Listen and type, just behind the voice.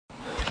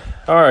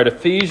All right,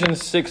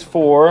 Ephesians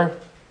 6:4.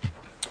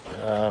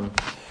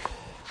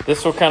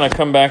 This will kind of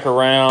come back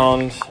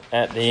around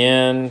at the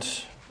end,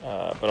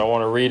 but I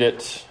want to read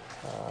it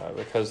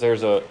because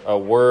there's a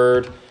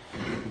word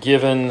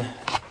given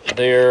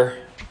there.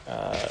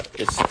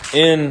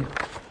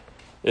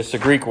 It's a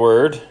Greek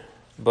word,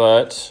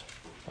 but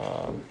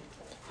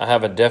I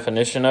have a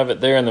definition of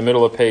it there in the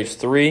middle of page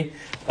 3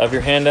 of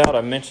your handout.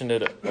 I mentioned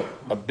it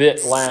a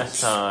bit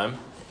last time.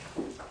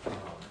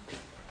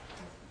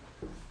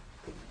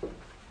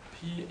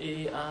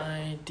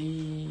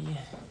 P-A-I-D...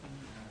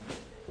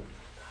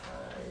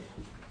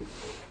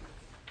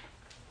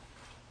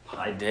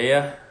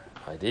 Paideia,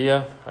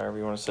 however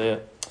you want to say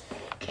it.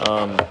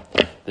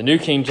 The New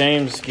King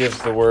James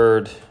gives the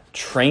word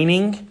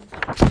training.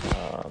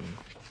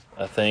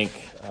 I think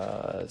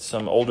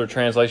some older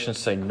translations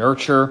say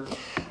nurture.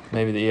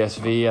 Maybe the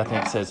ESV, I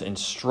think, says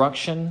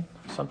instruction,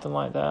 something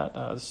like that.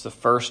 This is the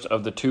first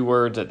of the two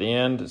words at the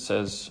end. It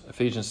says,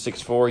 Ephesians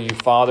 6:4, "You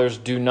fathers,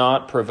 do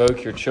not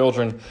provoke your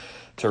children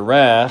to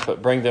wrath,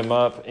 but bring them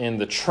up in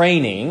the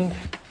training,"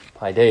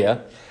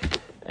 paideia,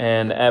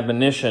 "and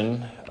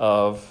admonition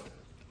of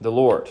the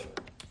Lord."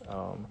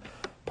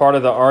 Part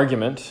of the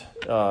argument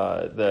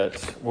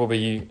that we'll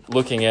be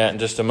looking at in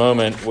just a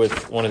moment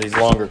with one of these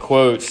longer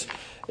quotes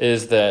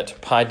is that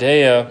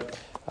paideia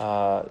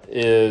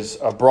is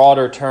a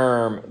broader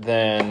term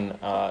than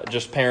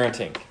just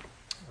parenting,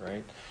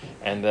 right?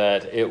 And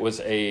that it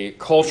was a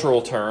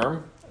cultural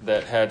term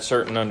that had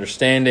certain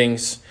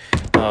understandings,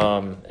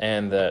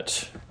 and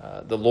that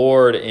the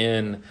Lord,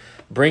 in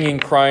bringing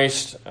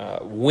Christ,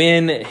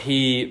 when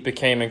he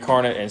became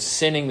incarnate and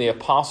sending the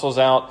apostles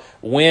out,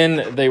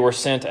 when they were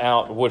sent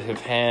out, would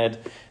have had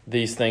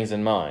these things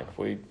in mind.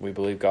 We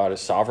believe God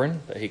is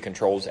sovereign, that he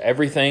controls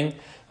everything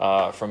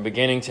from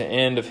beginning to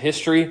end of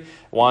history.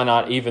 Why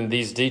not even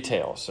these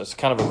details? It's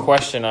kind of a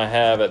question I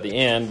have at the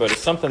end, but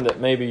it's something that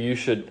maybe you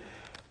should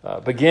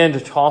begin to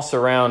toss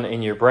around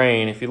in your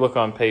brain. If you look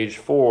on page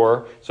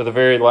 4, so the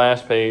very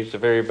last page, the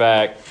very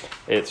back,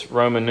 it's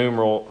Roman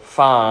numeral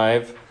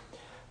 5.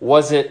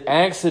 Was it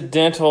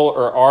accidental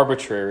or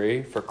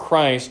arbitrary for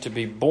Christ to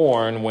be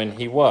born when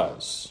he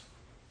was?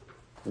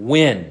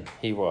 When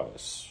he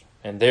was.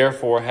 And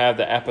therefore have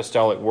the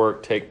apostolic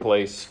work take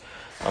place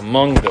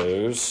among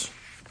those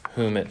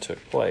whom it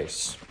took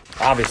place?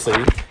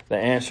 Obviously, the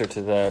answer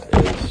to that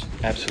is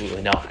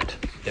absolutely not.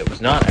 It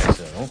was not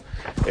accidental.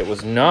 It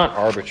was not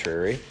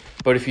arbitrary.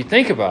 But if you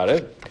think about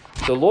it,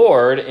 the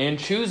Lord, in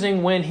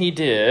choosing when he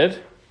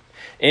did,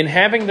 in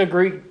having the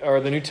Greek or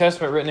the New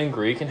Testament written in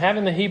Greek, and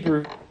having the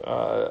Hebrew,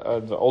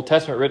 the Old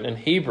Testament written in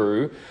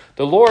Hebrew,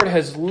 the Lord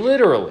has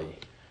literally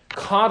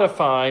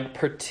codified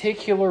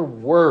particular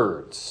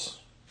words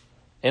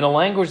in a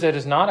language that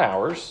is not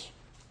ours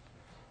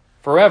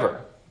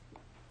forever.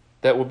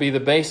 That will be the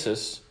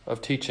basis of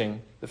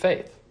teaching the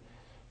faith,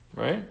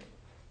 right?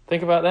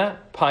 Think about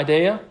that,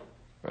 paideia,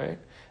 right?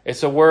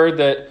 It's a word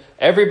that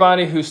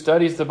everybody who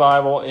studies the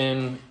Bible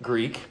in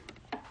Greek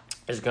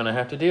is going to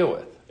have to deal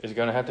with. Is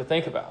going to have to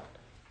think about,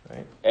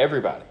 right?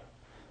 Everybody,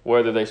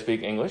 whether they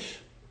speak English,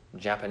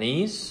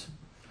 Japanese,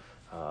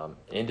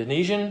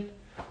 Indonesian,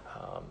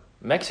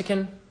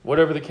 Mexican,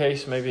 whatever the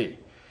case may be,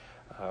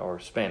 or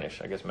Spanish.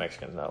 I guess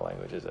Mexican is not a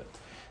language, is it?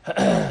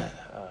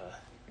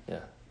 Yeah,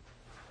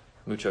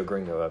 mucho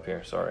gringo up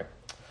here. Sorry.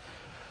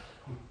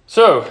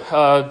 So,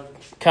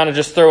 kind of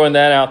just throwing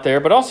that out there,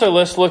 but also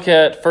let's look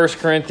at 1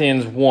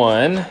 Corinthians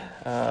 1.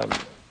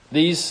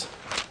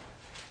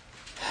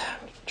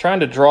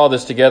 Trying to draw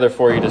this together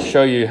for you to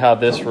show you how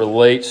this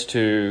relates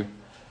to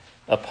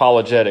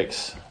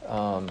apologetics.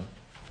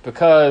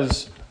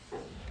 Because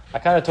I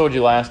kind of told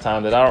you last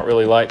time that I don't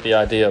really like the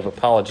idea of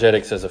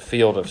apologetics as a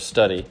field of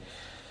study.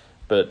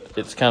 But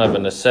it's kind of a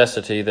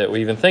necessity that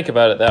we even think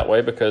about it that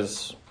way,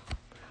 because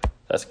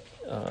that's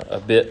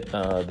a bit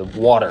the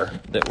water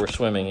that we're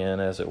swimming in,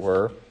 as it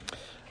were.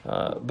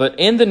 But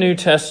in the New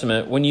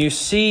Testament, when you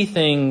see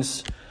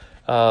things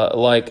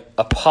like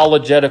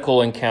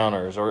apologetical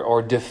encounters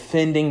or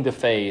defending the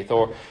faith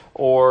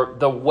or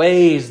the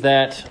ways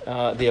that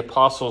the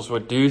apostles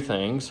would do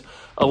things,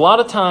 a lot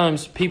of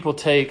times people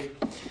take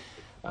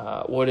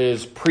what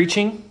is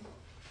preaching,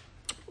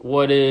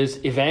 what is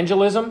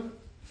evangelism,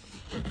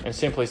 and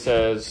simply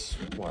says,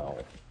 well,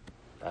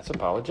 that's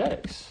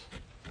apologetics.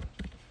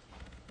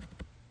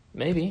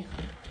 Maybe,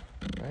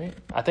 right?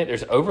 I think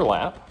there's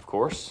overlap, of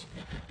course,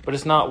 but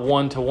it's not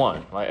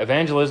one-to-one. Like,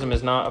 evangelism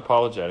is not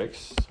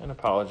apologetics, and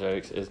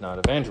apologetics is not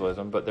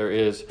evangelism, but there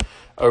is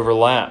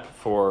overlap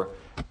for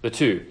the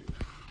two.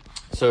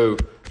 So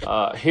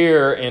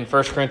here in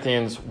 1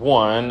 Corinthians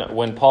 1,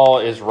 when Paul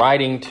is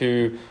writing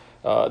to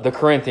the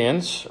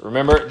Corinthians,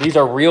 remember, these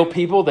are real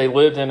people. They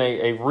lived in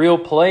a real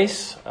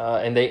place,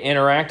 and they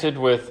interacted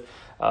with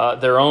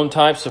their own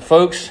types of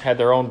folks, had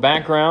their own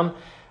background.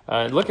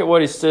 Look at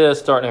what he says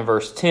starting in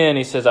verse 10.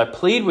 He says, "I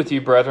plead with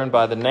you, brethren,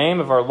 by the name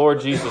of our Lord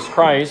Jesus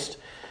Christ,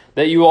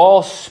 that you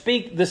all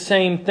speak the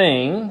same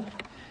thing,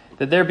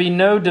 that there be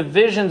no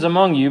divisions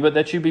among you, but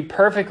that you be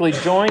perfectly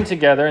joined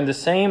together in the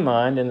same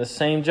mind and the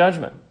same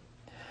judgment.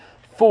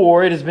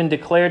 For it has been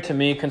declared to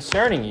me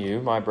concerning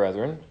you, my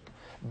brethren,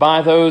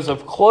 by those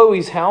of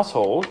Chloe's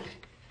household,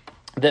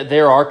 that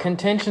there are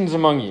contentions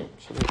among you.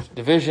 So there's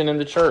division in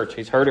the church.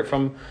 He's heard it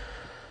from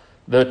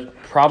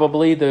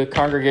probably the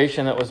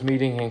congregation that was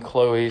meeting in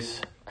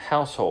Chloe's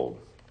household.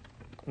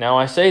 Now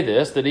I say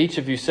this, that each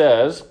of you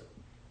says,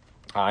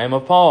 I am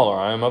of Paul, or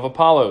I am of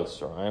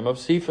Apollos, or I am of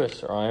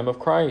Cephas, or I am of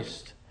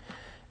Christ.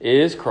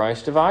 Is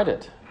Christ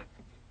divided?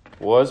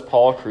 Was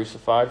Paul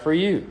crucified for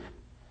you?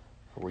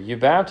 Or were you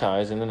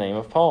baptized in the name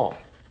of Paul?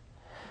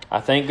 I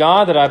thank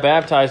God that I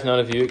baptized none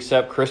of you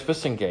except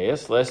Crispus and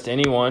Gaius, lest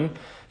anyone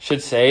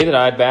should say that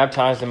I had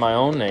baptized in my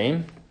own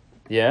name.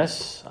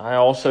 Yes, I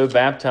also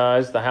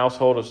baptized the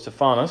household of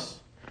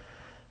Stephanas.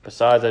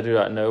 Besides, I do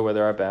not know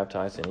whether I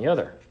baptized any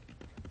other.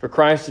 For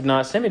Christ did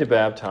not send me to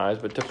baptize,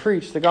 but to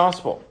preach the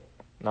gospel,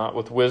 not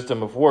with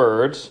wisdom of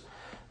words,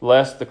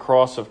 lest the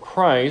cross of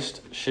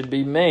Christ should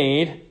be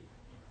made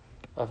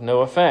of no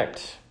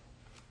effect.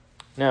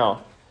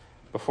 Now,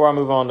 before I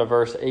move on to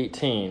verse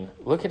 18,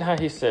 look at how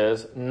he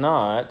says,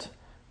 not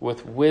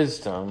with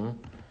wisdom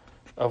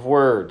of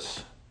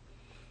words.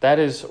 That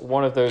is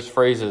one of those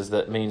phrases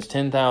that means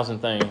 10,000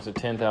 things to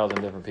 10,000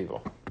 different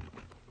people.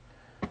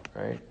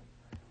 Right?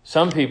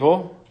 Some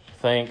people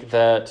think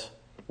that,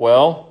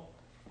 well,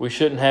 we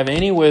shouldn't have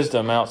any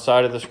wisdom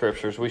outside of the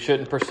Scriptures. We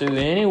shouldn't pursue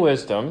any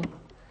wisdom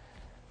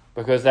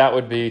because that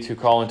would be to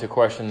call into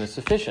question the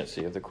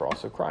sufficiency of the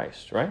cross of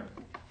Christ, right?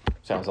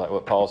 Sounds like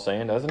what Paul's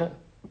saying, doesn't it?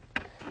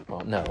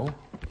 Well, no,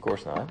 of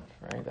course not,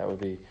 right? That would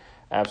be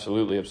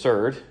absolutely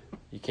absurd.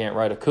 You can't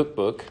write a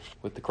cookbook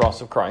with the cross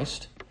of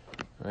Christ,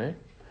 right?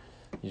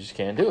 You just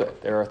can't do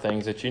it. There are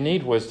things that you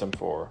need wisdom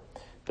for.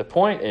 The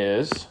point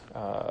is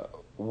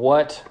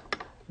what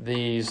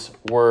these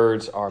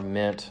words are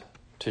meant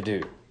to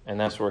do. And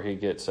that's where he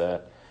gets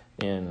at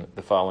in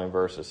the following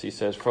verses. He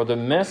says, for the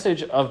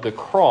message of the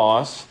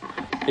cross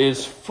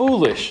is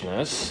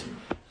foolishness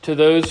to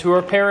those who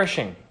are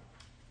perishing.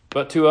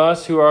 But to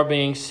us who are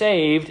being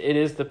saved, it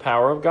is the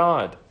power of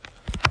God.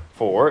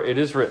 For it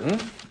is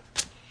written,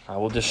 I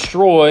will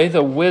destroy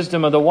the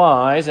wisdom of the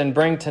wise and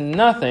bring to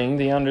nothing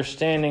the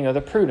understanding of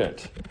the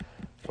prudent.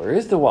 Where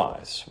is the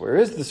wise? Where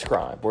is the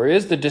scribe? Where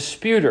is the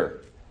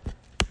disputer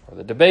or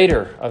the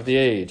debater of the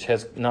age?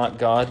 Has not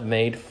God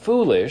made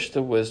foolish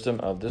the wisdom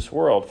of this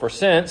world? For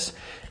since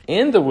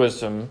in the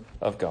wisdom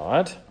of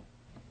God,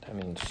 that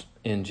means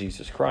in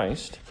Jesus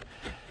Christ,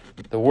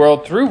 the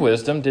world through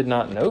wisdom did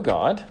not know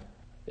God,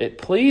 it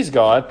pleased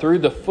God through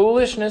the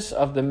foolishness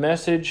of the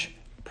message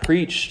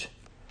preached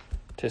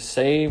to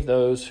save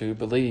those who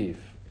believe.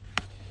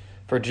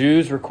 For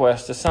Jews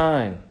request a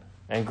sign,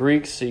 and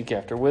Greeks seek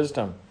after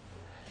wisdom.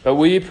 But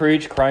we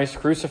preach Christ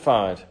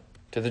crucified,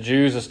 to the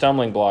Jews a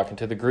stumbling block, and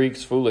to the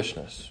Greeks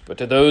foolishness. But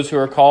to those who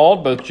are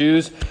called, both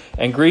Jews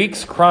and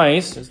Greeks,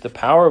 Christ is the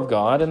power of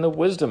God and the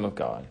wisdom of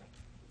God.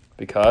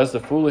 Because the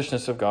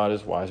foolishness of God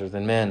is wiser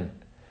than men,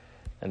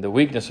 and the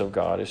weakness of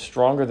God is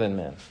stronger than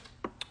men.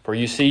 For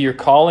you see your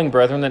calling,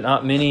 brethren, that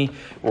not many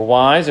were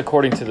wise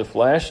according to the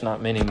flesh, not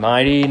many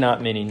mighty,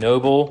 not many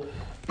noble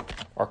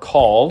are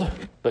called.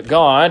 But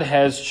God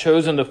has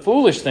chosen the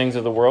foolish things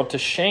of the world to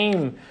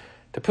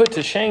put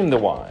to shame the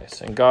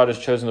wise. And God has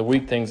chosen the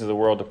weak things of the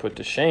world to put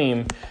to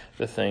shame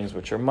the things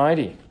which are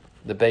mighty.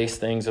 The base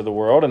things of the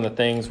world and the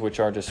things which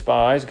are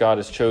despised God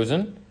has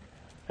chosen,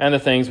 and the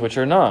things which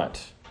are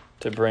not,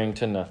 to bring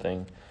to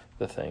nothing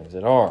the things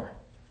that are,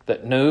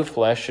 that no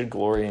flesh should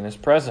glory in his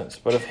presence.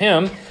 But of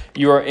him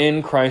you are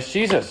in Christ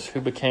Jesus,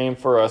 who became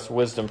for us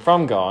wisdom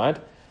from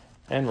God,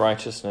 and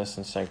righteousness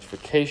and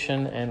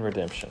sanctification and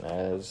redemption,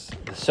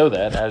 so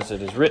that, as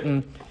it is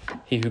written,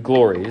 he who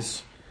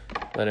glories,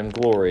 let him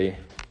glory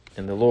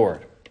in the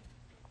Lord.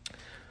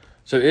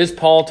 So is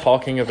Paul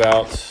talking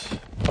about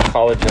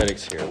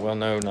apologetics here? Well,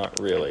 no, not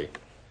really.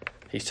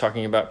 He's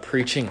talking about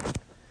preaching.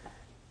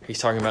 He's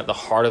talking about the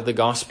heart of the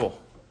gospel,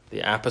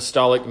 the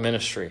apostolic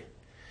ministry.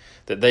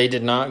 That they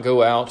did not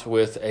go out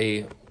with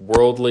a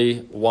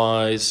worldly,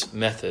 wise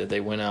method. They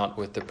went out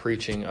with the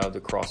preaching of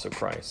the cross of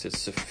Christ. It's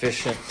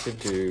sufficient to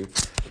do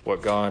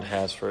what God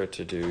has for it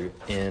to do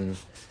in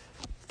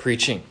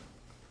preaching.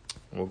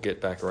 We'll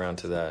get back around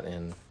to that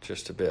in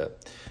just a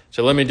bit.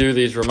 So let me do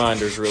these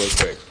reminders really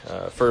quick.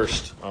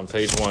 First, on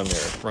page 1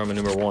 there, Roman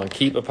numeral 1,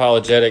 keep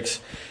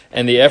apologetics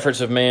and the efforts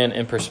of man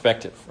in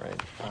perspective.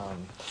 Right.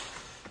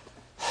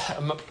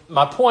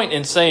 My point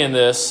in saying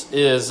this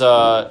is,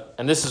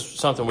 and this is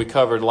something we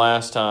covered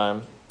last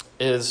time,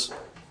 is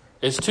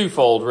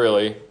twofold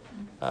really.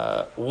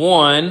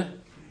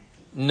 One,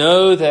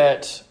 know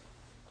that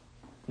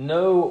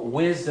no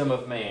wisdom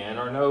of man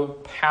or no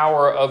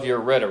power of your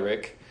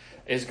rhetoric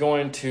is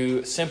going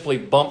to simply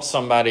bump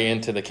somebody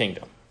into the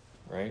kingdom,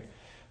 right?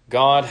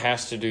 God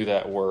has to do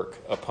that work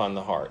upon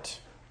the heart.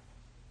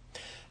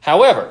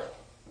 However,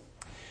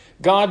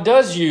 God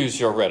does use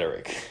your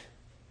rhetoric.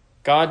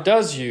 God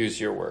does use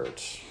your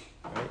words.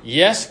 Right?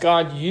 Yes,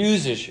 God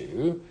uses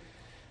you,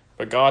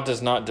 but God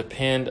does not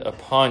depend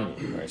upon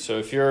you. Right? So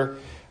if you're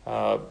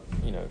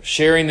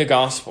sharing the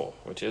gospel,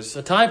 which is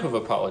a type of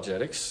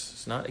apologetics,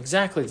 it's not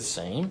exactly the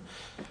same,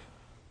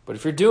 But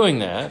if you're doing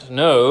that,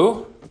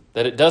 know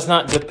that it does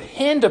not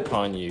depend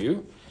upon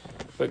you,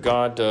 but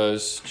God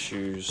does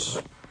choose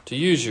to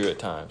use you at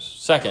times.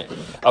 Second,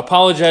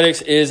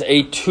 apologetics is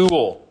a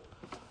tool,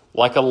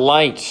 like a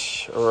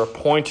light or a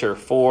pointer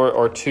for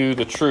or to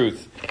the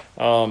truth.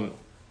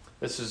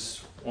 This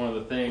is one of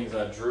the things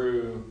I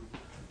drew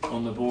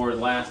on the board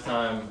last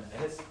time.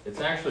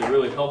 It's actually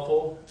really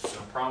helpful. I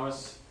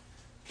promise.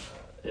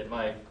 It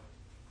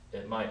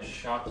might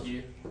shock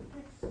you.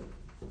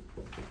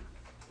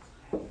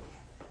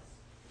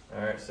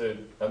 All right, so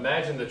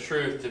imagine the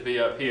truth to be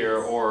up here,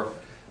 or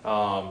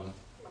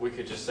we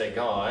could just say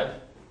God.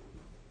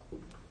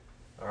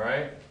 All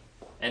right,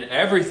 and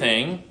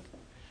everything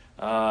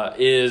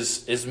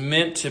is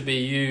meant to be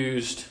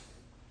used.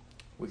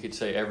 We could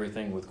say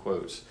everything with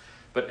quotes,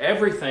 but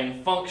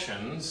everything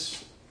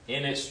functions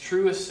in its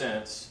truest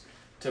sense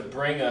to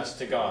bring us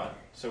to God.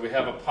 So we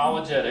have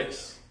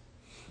apologetics.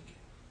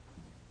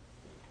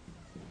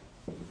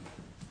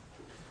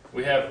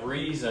 We have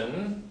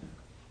reason.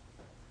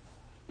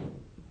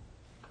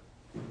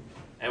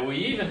 And we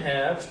even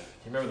have,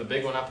 you remember the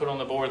big one I put on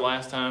the board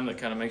last time that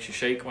kind of makes you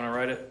shake when I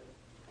write it?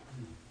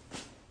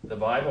 The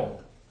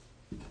Bible.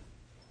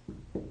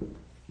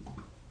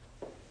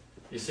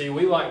 You see,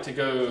 we like to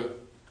go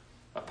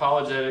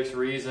apologetics,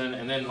 reason,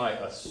 and then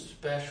like a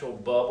special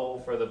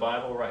bubble for the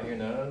Bible right here.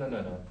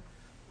 No.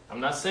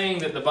 I'm not saying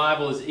that the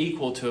Bible is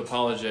equal to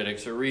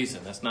apologetics or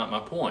reason. That's not my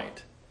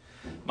point.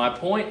 My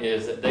point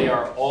is that they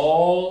are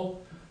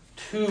all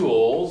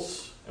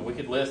tools, and we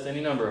could list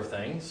any number of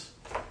things,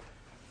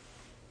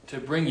 to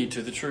bring you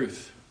to the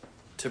truth,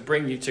 to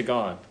bring you to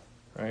God,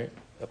 right?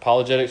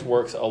 Apologetics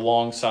works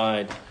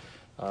alongside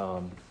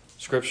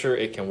Scripture.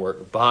 It can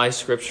work by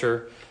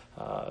Scripture.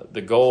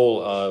 The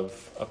goal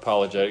of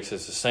apologetics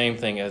is the same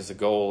thing as the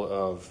goal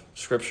of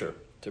Scripture,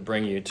 to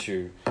bring you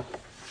to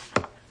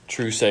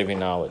true saving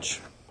knowledge.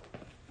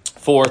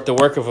 Fourth, the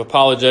work of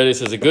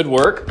apologetics is a good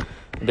work,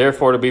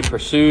 therefore to be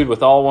pursued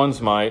with all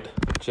one's might,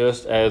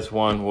 just as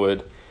one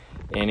would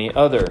any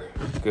other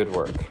good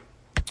work.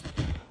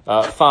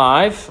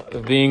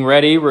 5, being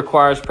ready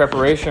requires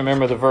preparation.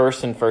 Remember the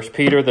verse in 1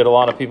 Peter that a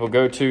lot of people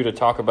go to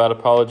talk about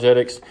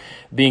apologetics.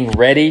 Being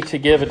ready to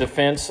give a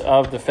defense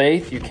of the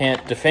faith. You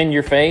can't defend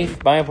your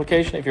faith by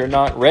implication if you're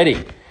not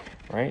ready.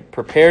 Right?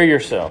 Prepare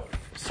yourself.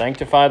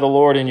 Sanctify the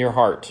Lord in your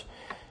heart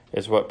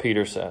is what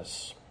Peter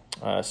says.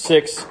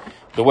 6,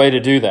 the way to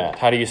do that.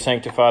 How do you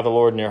sanctify the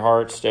Lord in your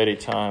heart? Steady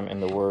time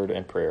in the Word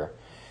and prayer.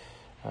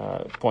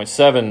 Point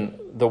 7,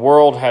 the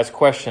world has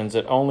questions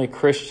that only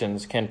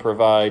Christians can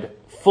provide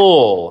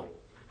full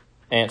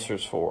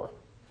answers for.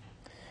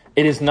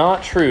 It is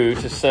not true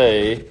to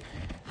say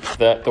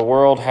that the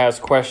world has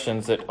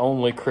questions that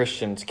only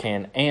Christians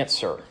can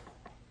answer.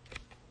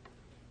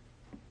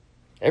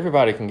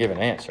 Everybody can give an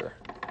answer,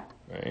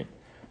 right?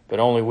 But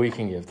only we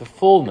can give the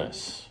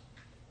fullness,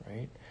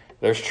 right?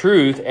 There's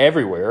truth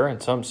everywhere in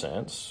some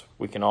sense.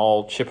 We can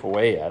all chip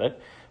away at it,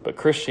 but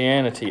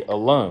Christianity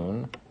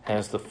alone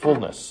has the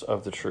fullness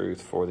of the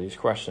truth for these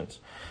questions.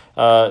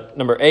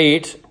 Number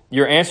 8,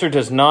 your answer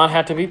does not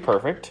have to be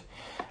perfect,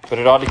 but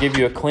it ought to give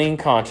you a clean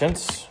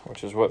conscience,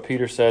 which is what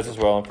Peter says as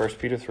well in 1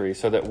 Peter 3,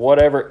 so that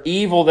whatever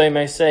evil they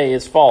may say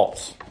is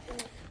false.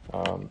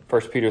 1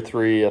 Peter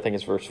 3, I think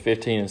it's verse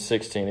 15 and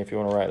 16, if you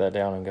want to write that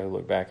down and go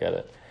look back at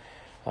it.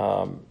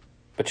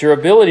 But your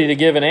ability to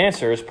give an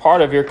answer is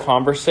part of your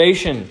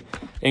conversation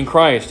in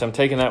Christ. I'm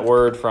taking that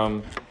word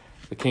from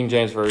the King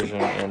James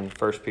Version in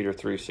 1 Peter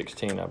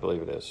 3:16, I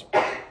believe it is.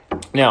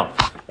 Now,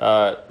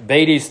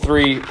 Beatty's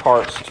 3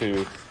 parts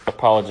to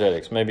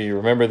apologetics. Maybe you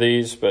remember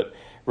these, but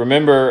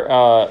remember,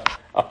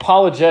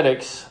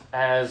 apologetics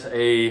as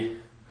a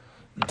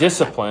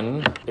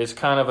discipline is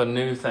kind of a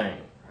new thing.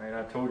 Right?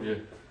 I told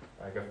you,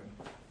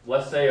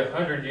 let's say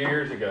 100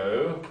 years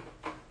ago,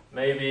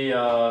 maybe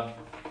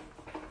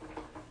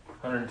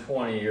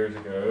 120 years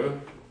ago,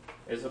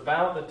 is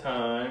about the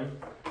time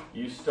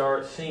you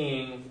start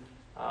seeing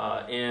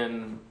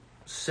in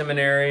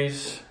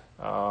seminaries,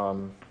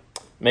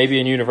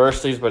 maybe in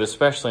universities, but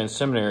especially in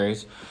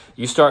seminaries,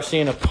 you start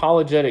seeing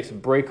apologetics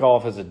break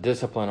off as a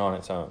discipline on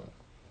its own,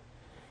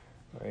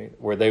 right?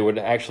 Where they would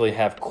actually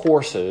have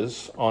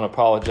courses on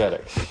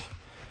apologetics.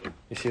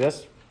 You see,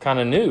 that's kind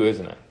of new,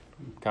 isn't it?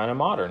 Kind of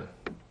modern.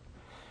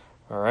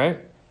 All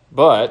right?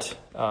 But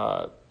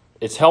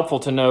it's helpful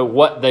to know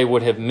what they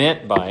would have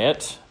meant by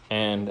it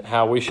and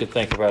how we should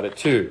think about it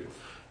too.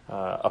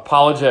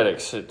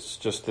 Apologetics, it's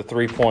just the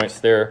 3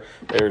 points there.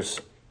 There's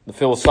the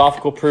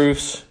philosophical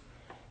proofs,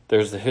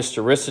 there's the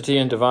historicity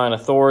and divine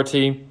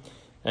authority,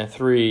 and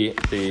 3,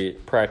 the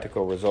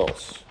practical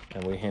results.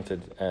 And we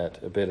hinted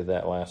at a bit of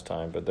that last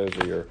time, but those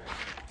are your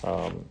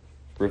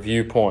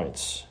review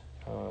points.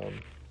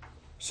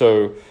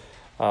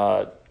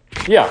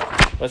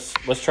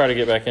 Let's try to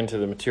get back into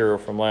the material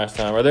from last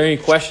time. Are there any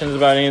questions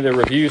about any of the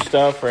review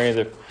stuff or any of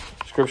the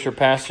scripture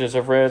passages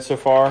I've read so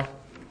far?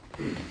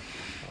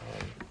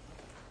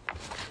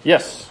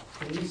 Yes?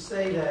 Can you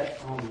say that,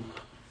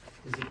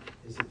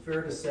 is it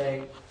fair to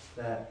say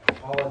that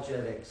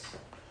apologetics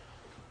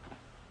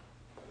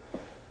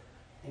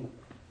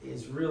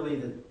is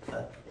really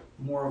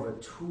more of a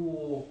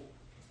tool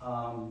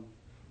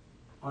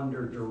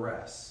under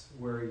duress,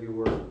 where you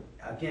were,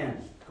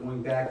 again,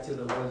 going back to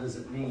the what does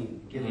it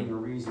mean, giving a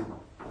reason,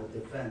 a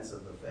defense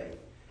of the faith.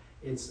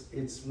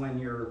 It's when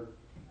you're,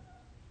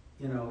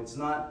 it's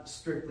not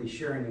strictly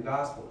sharing the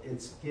gospel.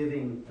 It's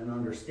giving an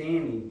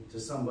understanding to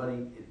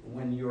somebody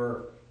when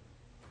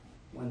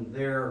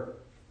they're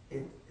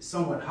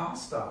somewhat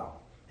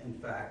hostile, in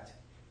fact.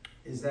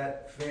 Is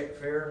that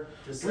fair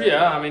to say?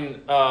 Yeah, I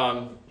mean,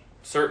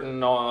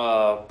 certain,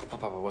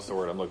 what's the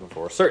word I'm looking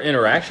for? Certain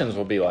interactions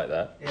will be like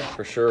that,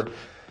 for sure.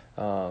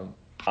 I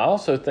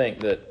also think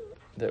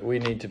that we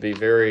need to be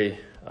very,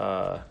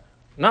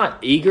 not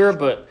eager,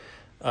 but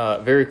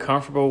very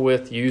comfortable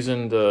with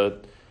using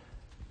the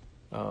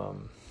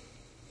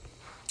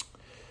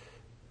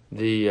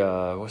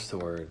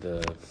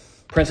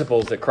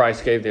principles that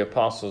Christ gave the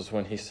apostles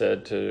when he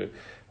said to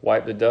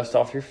wipe the dust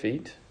off your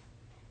feet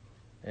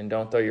and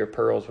don't throw your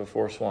pearls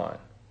before swine.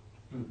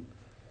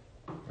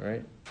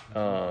 Right?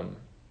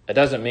 It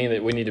doesn't mean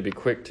that we need to be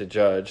quick to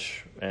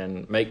judge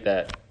and make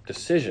that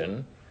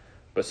decision,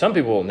 but some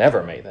people will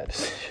never make that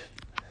decision.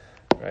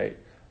 Right?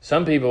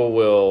 Some people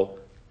will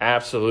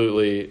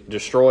absolutely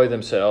destroy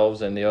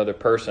themselves and the other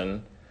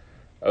person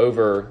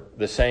over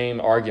the same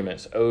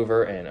arguments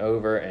over and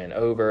over and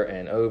over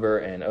and over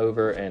and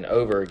over and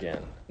over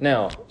again.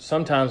 Now,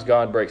 sometimes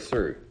God breaks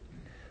through,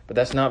 but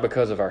that's not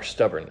because of our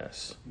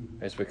stubbornness.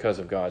 It's because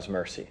of God's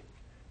mercy,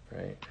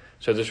 right?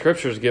 So the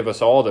scriptures give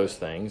us all those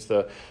things.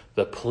 The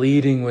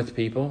pleading with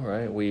people,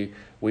 right?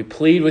 We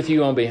plead with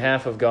you on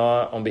behalf of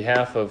God, on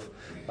behalf of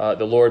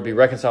the Lord, be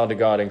reconciled to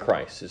God in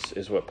Christ,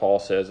 is what Paul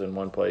says in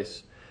one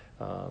place.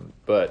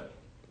 But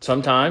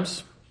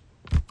sometimes,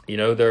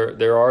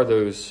 there are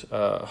those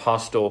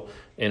hostile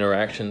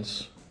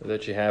interactions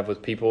that you have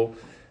with people.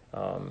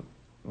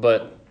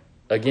 But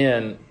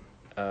again,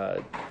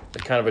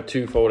 kind of a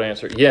twofold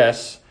answer.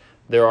 Yes,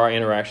 there are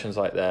interactions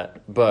like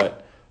that,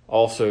 but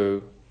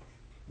also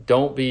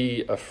don't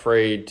be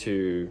afraid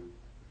to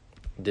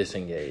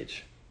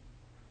disengage.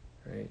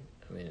 Right?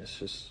 I mean,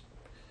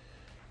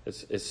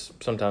 it's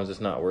sometimes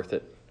it's not worth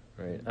it.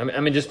 Right? I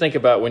mean, just think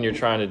about when you're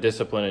trying to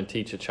discipline and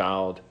teach a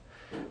child.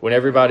 When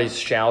everybody's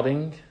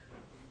shouting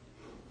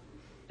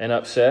and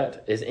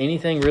upset, is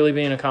anything really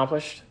being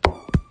accomplished?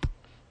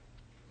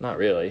 Not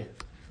really,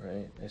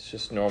 right? It's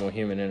just normal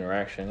human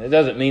interaction. It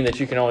doesn't mean that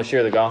you can only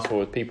share the gospel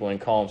with people in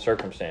calm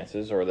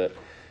circumstances, or that,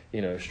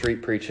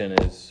 street preaching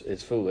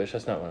is foolish.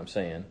 That's not what I'm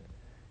saying,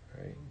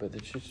 right? But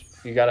it's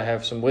just, you got to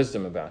have some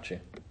wisdom about you.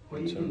 Well,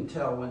 you can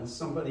tell when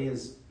somebody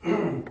is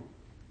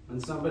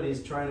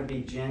trying to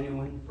be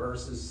genuine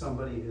versus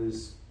somebody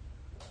who's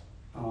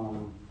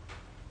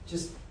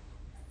just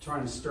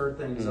trying to stir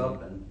things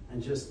up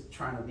and just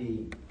trying to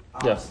be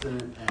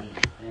obstinate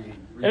and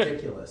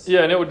ridiculous.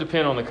 And it would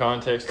depend on the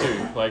context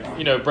too. Like,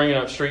 bringing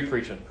up street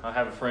preaching. I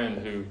have a friend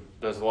who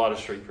does a lot of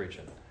street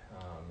preaching,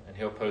 and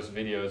he'll post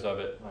videos of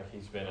it. Like,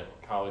 he's been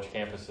at college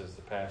campuses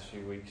the past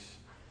few weeks,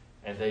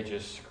 and they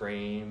just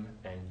scream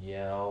and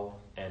yell,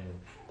 and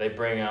they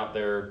bring out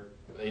their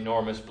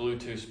enormous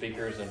Bluetooth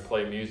speakers and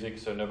play music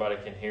so nobody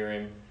can hear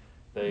him.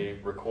 They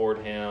record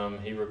him,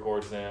 he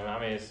records them. I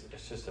mean,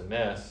 it's just a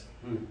mess.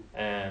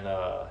 And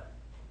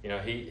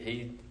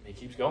he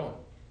keeps going.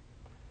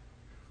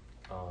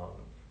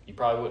 You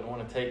probably wouldn't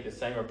want to take the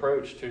same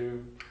approach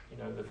to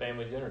the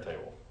family dinner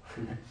table.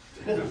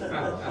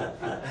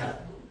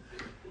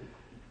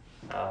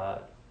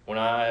 When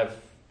I have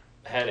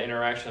had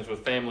interactions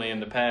with family in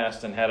the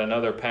past and had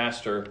another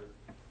pastor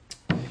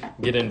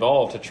get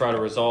involved to try to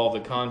resolve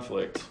the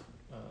conflict,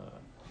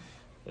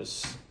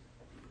 this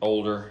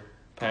older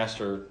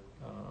pastor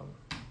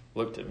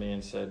looked at me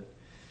and said,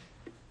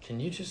 "Can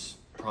you just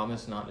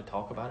promise not to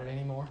talk about it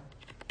anymore?"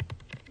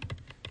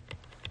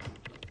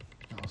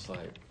 I was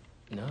like,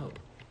 "No,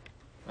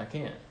 I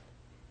can't.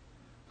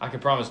 I can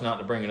promise not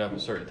to bring it up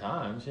at certain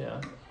times,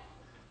 yeah.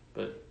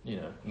 But,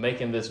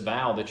 making this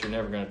vow that you're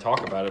never going to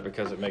talk about it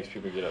because it makes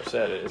people get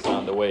upset, it's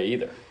not the way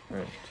either."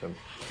 Right? So,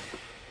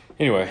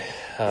 anyway,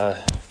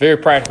 very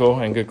practical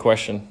and good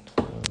question.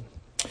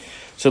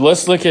 So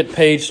let's look at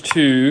page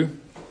 2.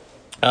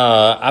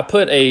 I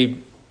put a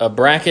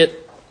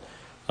bracket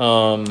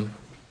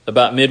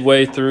about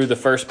midway through the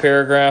first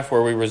paragraph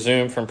where we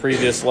resume from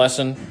previous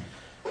lesson.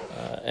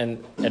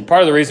 And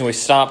part of the reason we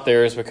stopped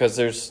there is because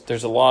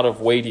there's a lot of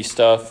weighty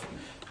stuff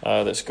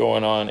that's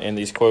going on in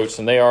these quotes,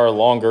 and they are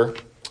longer.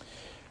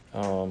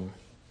 And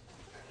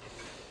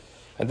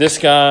this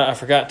guy, I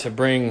forgot to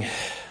bring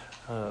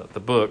the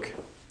book.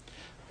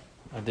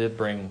 I did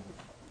bring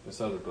this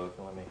other book.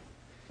 Let me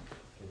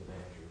give it to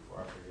Andrew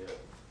before I forget.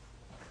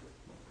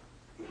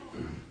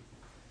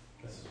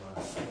 This is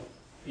my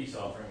peace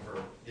offering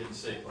for getting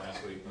sick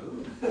last week.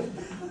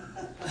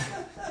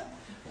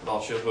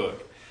 I'll show a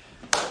book.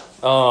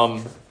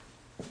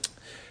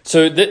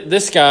 So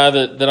this guy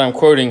that I'm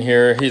quoting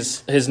here,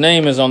 his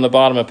name is on the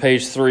bottom of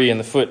page 3 in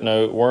the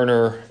footnote,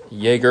 Werner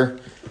Jaeger,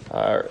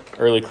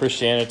 Early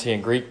Christianity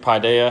and Greek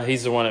Paideia.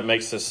 He's the one that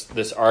makes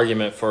this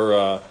argument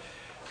for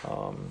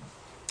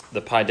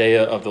the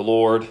paideia of the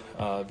Lord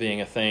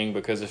being a thing,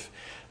 because if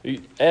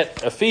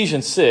at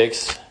Ephesians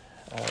 6,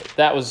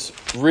 that was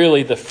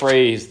really the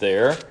phrase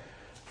there.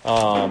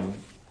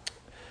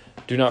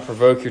 Do not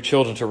provoke your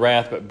children to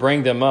wrath, but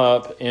bring them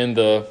up in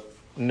the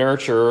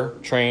nurture,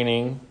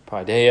 training,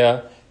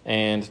 paideia,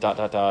 and ...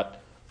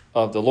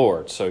 of the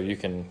Lord. So you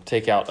can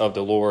take out of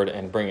the Lord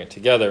and bring it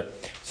together.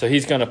 So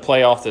he's going to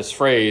play off this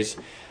phrase.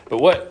 But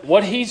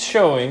what he's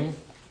showing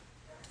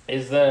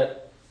is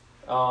that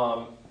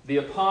the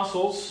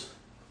apostles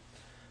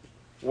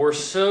were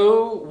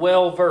so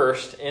well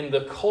versed in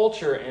the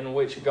culture in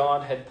which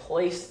God had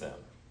placed them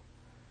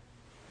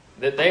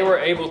that they were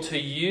able to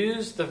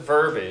use the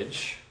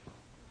verbiage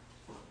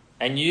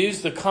and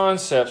use the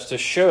concepts to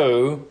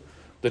show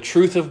the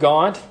truth of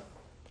God,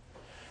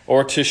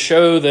 or to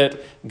show that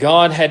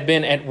God had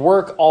been at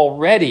work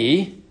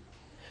already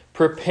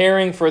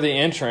preparing for the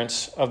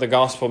entrance of the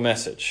gospel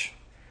message.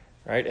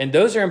 Right? And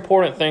those are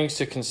important things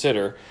to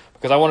consider,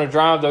 because I want to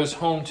drive those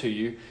home to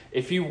you.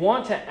 If you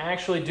want to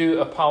actually do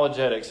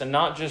apologetics and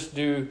not just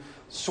do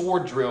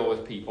sword drill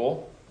with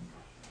people,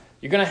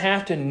 you're going to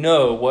have to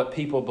know what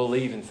people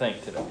believe and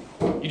think today.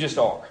 You just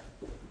are.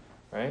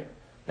 Right?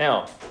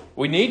 Now,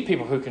 we need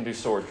people who can do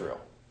sword drill.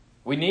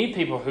 We need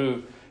people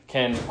who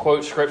can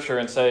quote Scripture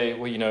and say,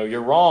 well,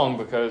 you're wrong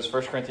because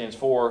 1 Corinthians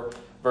 4,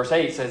 verse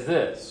 8 says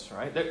this.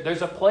 Right?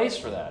 There's a place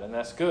for that, and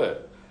that's good.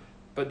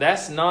 But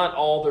that's not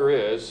all there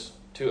is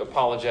to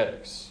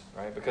apologetics.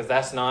 Right? Because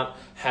that's not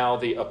how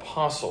the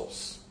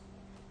apostles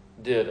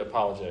did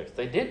apologetics.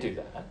 They did do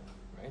that.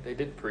 Right? They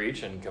did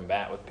preach and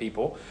combat with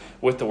people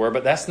with the word,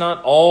 but that's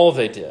not all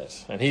they did.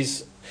 And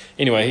he's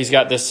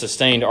got this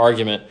sustained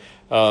argument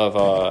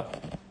of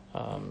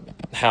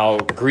how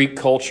Greek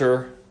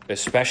culture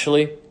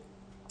especially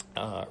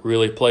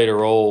really played a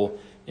role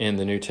in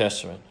the New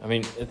Testament. I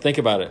mean, think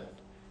about it.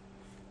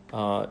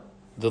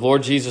 The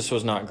Lord Jesus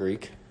was not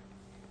Greek.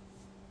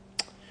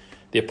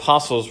 The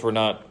apostles were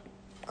not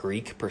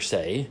Greek per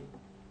se,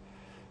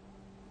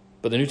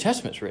 but the New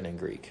Testament's written in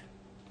Greek.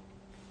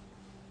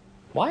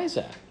 Why is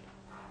that?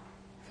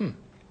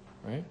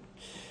 Right?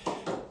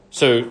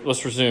 So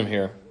let's resume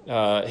here.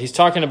 He's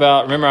talking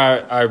about,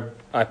 remember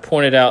I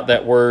pointed out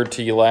that word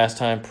to you last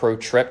time,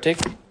 protreptic.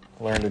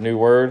 Learned a new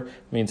word. It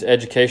means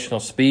educational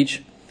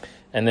speech.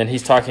 And then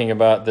he's talking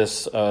about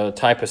this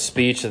type of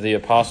speech of the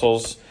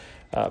apostles.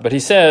 But he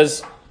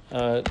says,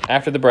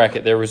 after the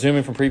bracket, they're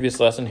resuming from previous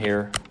lesson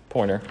here,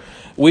 pointer.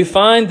 We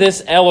find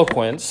this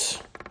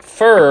eloquence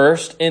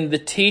first in the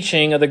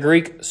teaching of the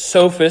Greek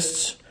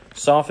sophists,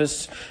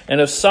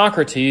 and of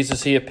Socrates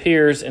as he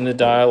appears in the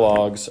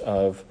dialogues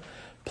of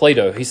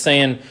Plato. He's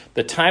saying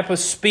the type of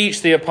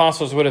speech the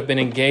apostles would have been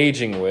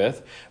engaging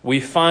with, we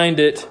find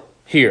it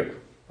here,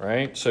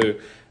 right? So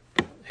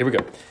here we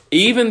go.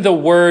 Even the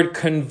word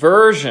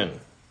conversion,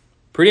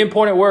 pretty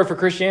important word for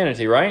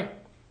Christianity, right?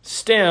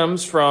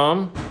 Stems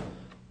from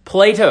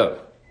Plato.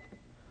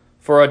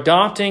 For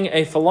adopting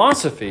a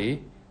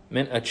philosophy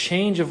meant a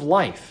change of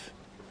life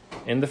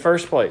in the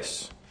first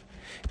place.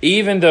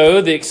 Even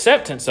though the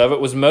acceptance of it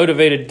was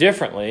motivated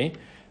differently,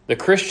 the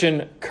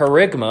Christian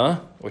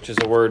kerygma, which is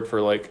a word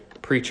for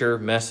like preacher,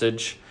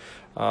 message,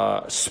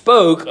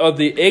 spoke of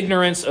the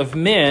ignorance of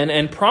men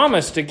and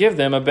promised to give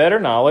them a better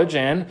knowledge,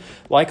 and,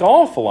 like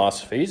all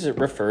philosophies, it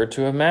referred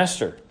to a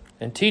master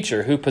and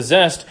teacher who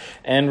possessed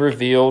and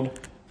revealed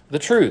the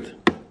truth.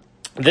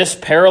 This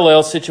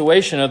parallel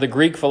situation of the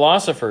Greek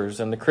philosophers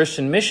and the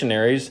Christian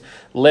missionaries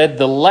led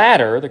the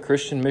latter, the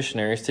Christian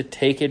missionaries, to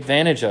take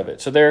advantage of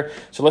it. So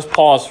let's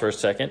pause for a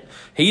second.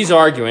 He's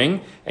arguing,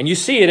 and you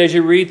see it as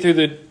you read through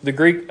the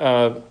Greek,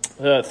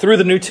 through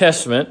the New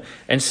Testament,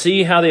 and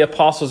see how the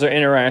apostles are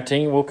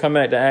interacting. We'll come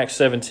back to Acts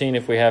 17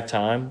 if we have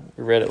time.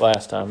 We read it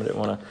last time. I didn't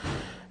want to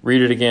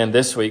read it again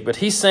this week. But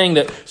he's saying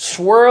that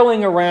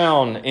swirling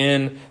around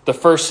in the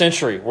first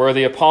century where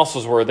the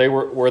apostles were,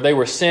 where they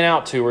were sent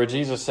out to, where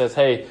Jesus says,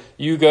 hey,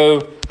 you go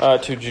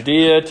to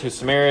Judea, to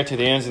Samaria, to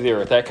the ends of the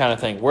earth, that kind of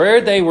thing.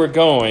 Where they were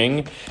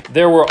going,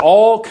 there were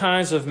all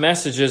kinds of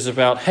messages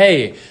about,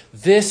 hey,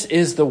 this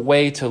is the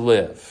way to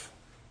live.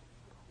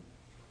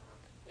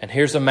 And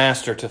here's a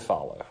master to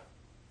follow.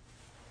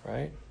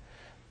 Right?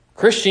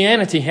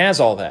 Christianity has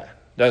all that,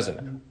 doesn't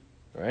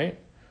it? Right?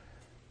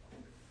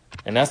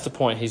 And that's the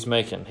point he's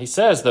making. He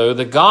says, though,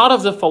 the God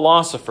of the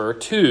philosopher,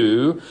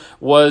 too,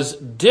 was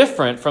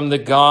different from the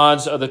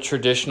gods of the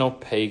traditional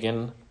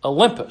pagan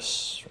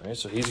Olympus. Right?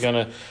 So he's going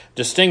to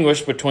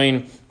distinguish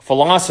between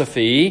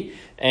philosophy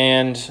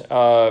and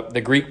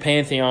the Greek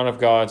pantheon of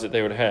gods that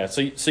they would have.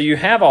 So you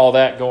have all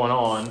that going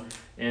on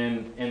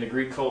in the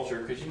Greek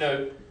culture, because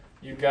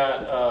you've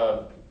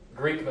got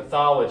Greek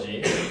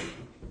mythology. Let's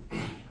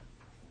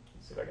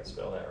see if I can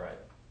spell that right.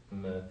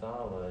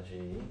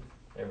 Mythology.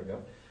 There we go.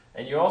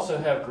 And you also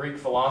have Greek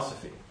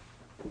philosophy.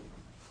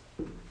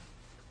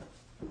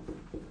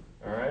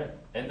 All right?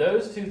 And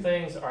those two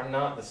things are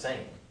not the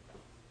same.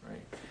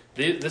 Right?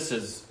 This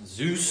is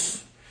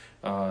Zeus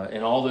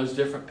and all those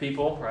different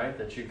people, right,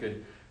 that you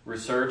could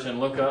research and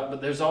look up.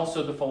 But there's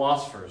also the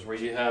philosophers, where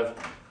you have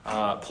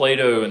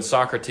Plato and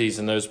Socrates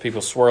and those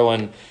people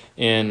swirling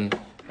in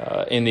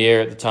the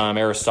air at the time,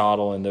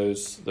 Aristotle and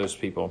those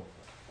people.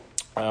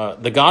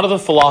 The god of the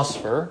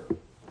philosopher,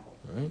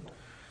 right,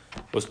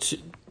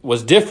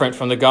 was different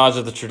from the gods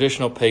of the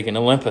traditional pagan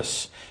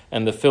Olympus,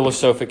 and the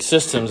philosophic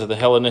systems of the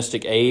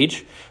Hellenistic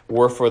age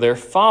were for their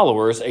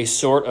followers a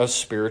sort of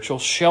spiritual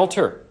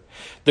shelter.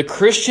 The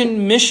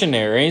Christian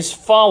missionaries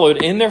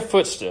followed in their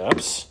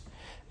footsteps,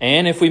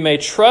 and if we may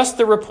trust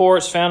the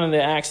reports found in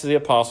the Acts of the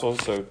Apostles,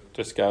 so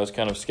this guy was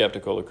kind of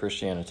skeptical of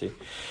Christianity,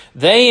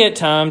 they at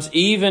times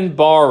even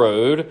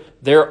borrowed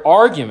their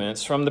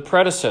arguments from the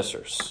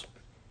predecessors,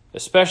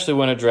 especially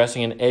when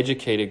addressing an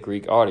educated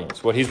Greek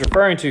audience. What he's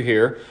referring to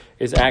here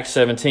is Acts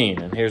 17,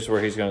 and here's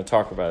where he's going to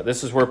talk about it.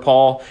 This is where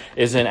Paul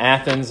is in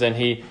Athens, and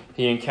he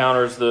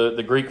encounters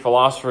the Greek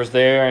philosophers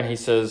there, and he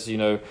says,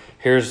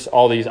 here's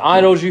all these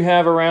idols you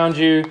have around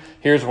you.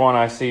 Here's one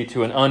I see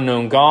to an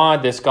unknown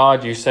God. This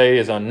God you say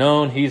is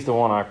unknown. He's the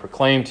one I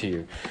proclaim to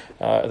you.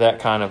 That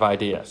kind of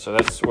idea. So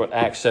that's what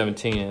Acts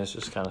 17 is,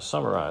 just kind of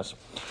summarized.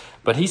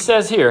 But he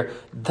says here,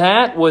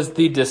 that was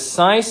the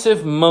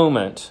decisive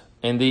moment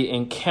in the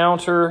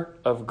encounter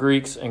of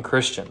Greeks and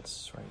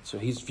Christians. Right? So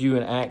he's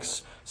viewing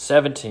Acts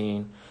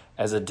 17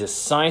 as a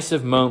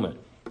decisive moment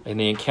in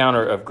the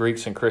encounter of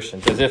Greeks and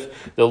Christians, as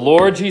if the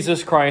Lord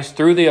Jesus Christ,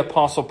 through the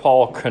Apostle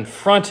Paul,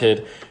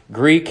 confronted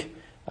Greek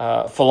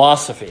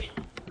philosophy.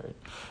 Right?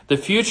 The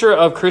future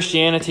of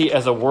Christianity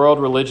as a world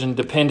religion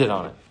depended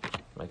on it.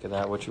 Make of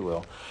that what you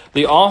will.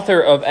 The author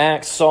of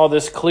Acts saw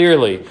this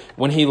clearly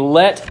when he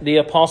let the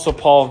Apostle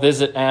Paul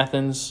visit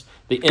Athens,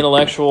 the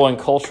intellectual and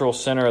cultural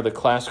center of the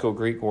classical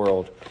Greek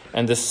world,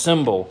 and the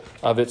symbol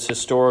of its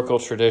historical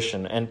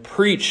tradition, and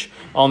preach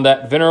on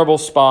that venerable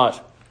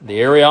spot, the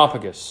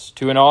Areopagus,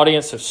 to an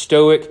audience of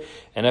Stoic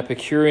and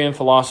Epicurean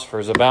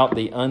philosophers about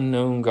the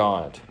unknown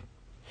God.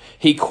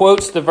 He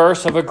quotes the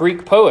verse of a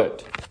Greek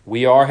poet,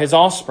 "We are his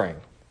offspring."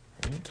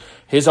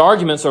 His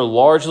arguments are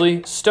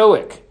largely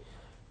Stoic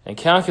and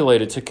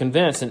calculated to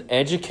convince an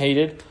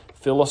educated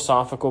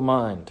philosophical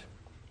mind.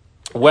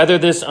 Whether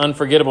this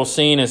unforgettable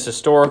scene is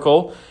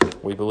historical,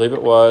 we believe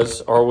it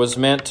was, or was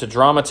meant to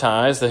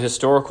dramatize the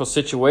historical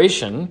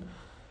situation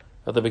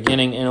of the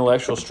beginning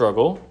intellectual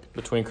struggle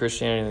between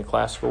Christianity and the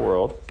classical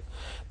world,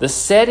 the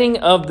setting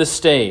of the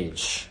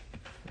stage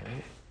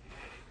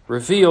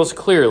reveals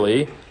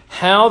clearly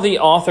how the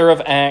author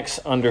of Acts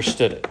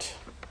understood it.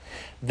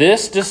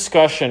 This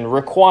discussion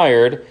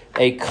required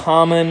a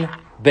common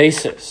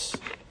basis.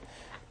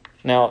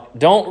 Now,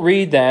 don't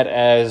read that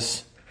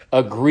as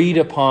agreed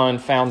upon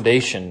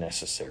foundation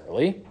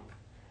necessarily.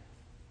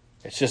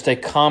 It's just a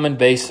common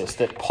basis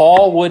that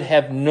Paul would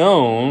have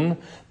known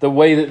the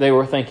way that they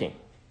were thinking.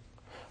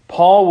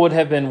 Paul would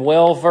have been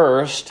well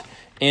versed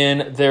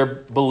in their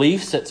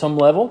beliefs at some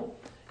level.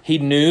 He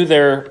knew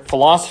their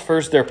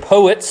philosophers, their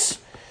poets,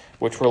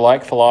 which were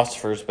like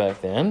philosophers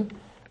back then.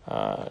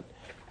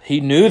 He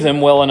knew them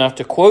well enough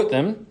to quote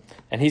them,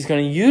 and he's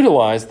going to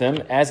utilize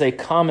them as a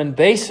common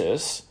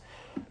basis.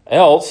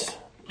 Else,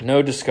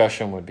 no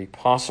discussion would be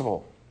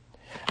possible.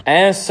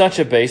 As such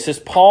a basis,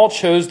 Paul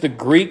chose the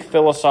Greek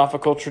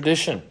philosophical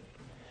tradition,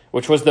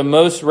 which was the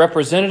most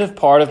representative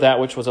part of that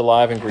which was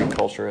alive in Greek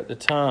culture at the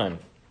time.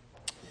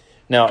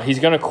 Now, he's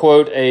going to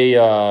quote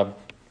a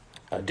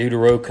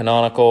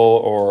deuterocanonical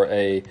or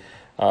a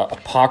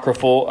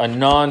apocryphal, a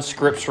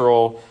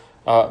non-scriptural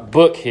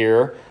book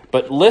here,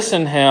 but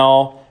listen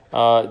how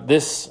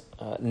this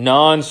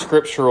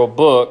non-scriptural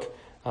book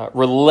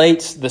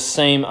relates the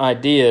same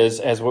ideas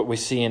as what we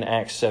see in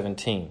Acts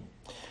 17.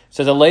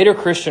 So the later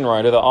Christian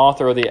writer, the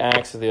author of the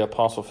Acts of the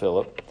Apostle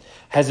Philip,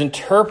 has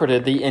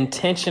interpreted the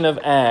intention of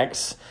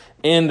Acts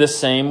in the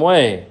same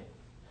way.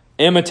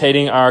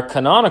 Imitating our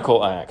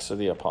canonical Acts of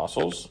the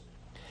Apostles,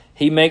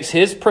 he makes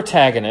his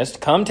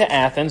protagonist come to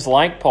Athens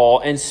like Paul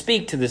and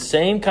speak to the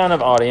same kind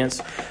of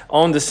audience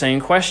on the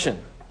same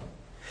question.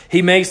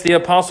 He makes the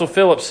Apostle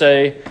Philip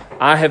say,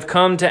 "I have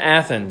come to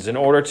Athens in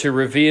order to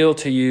reveal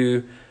to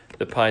you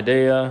the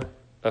paideia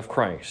of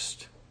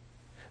Christ."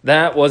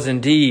 That was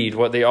indeed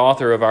what the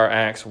author of our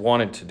Acts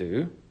wanted to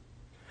do.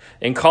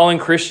 In calling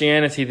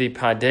Christianity the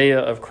paideia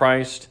of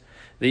Christ,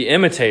 the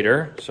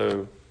imitator,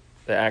 so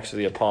the Acts of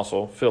the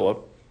Apostle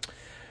Philip,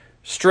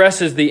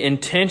 stresses the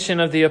intention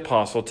of the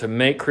apostle to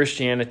make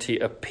Christianity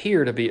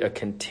appear to be a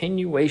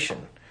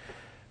continuation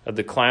of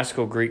the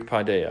classical Greek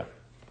paideia,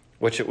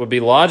 which it would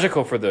be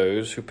logical for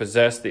those who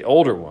possess the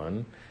older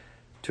one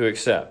to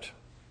accept.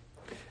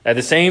 At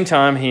the same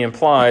time, he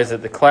implies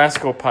that the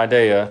classical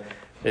paideia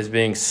is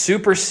being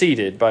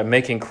superseded by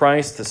making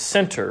Christ the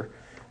center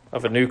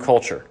of a new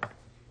culture.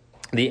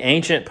 The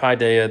ancient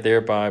paideia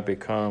thereby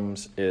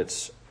becomes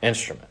its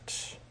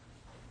instrument.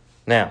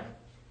 Now,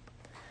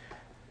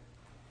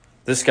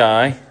 this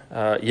guy,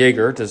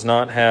 Jaeger, does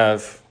not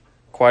have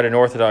quite an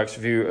orthodox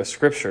view of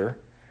Scripture,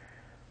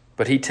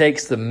 but he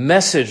takes the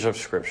message of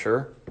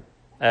Scripture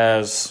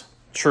as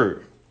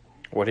true.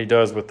 What he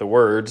does with the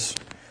words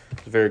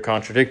is very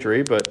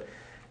contradictory, but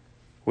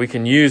we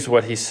can use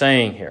what he's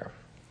saying here.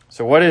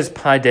 So what is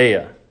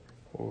paideia?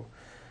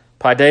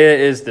 Paideia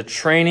is the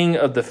training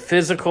of the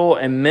physical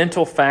and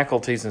mental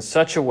faculties in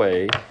such a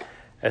way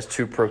as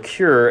to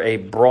procure a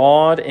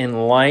broad,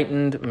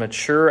 enlightened,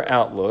 mature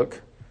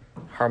outlook,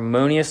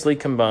 harmoniously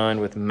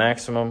combined with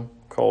maximum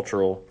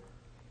cultural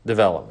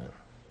development.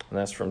 And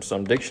that's from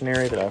some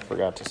dictionary that I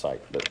forgot to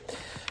cite. But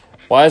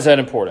why is that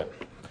important?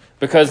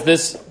 Because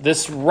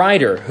this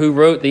writer who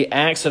wrote the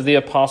Acts of the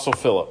Apostle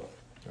Philip,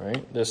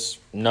 right? This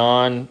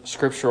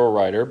non-scriptural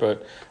writer,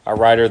 but a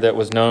writer that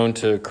was known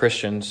to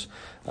Christians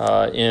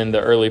in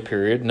the early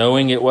period,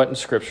 knowing it wasn't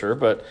scripture,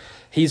 but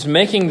he's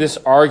making this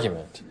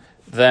argument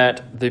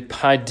that the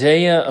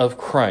paideia of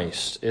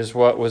Christ is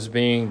what was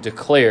being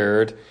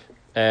declared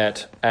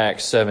at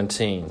Acts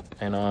 17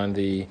 and on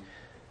the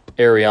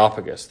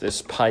Areopagus,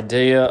 this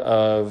paideia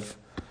of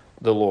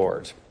the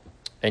Lord.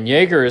 And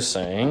Jaeger is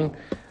saying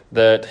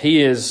that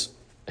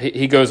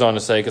he goes on to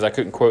say, because I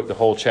couldn't quote the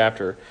whole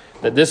chapter,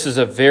 that this is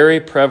a very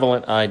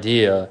prevalent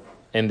idea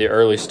in the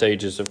early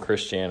stages of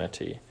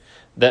Christianity,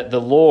 that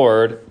the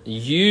Lord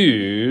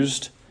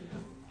used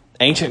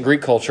ancient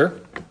Greek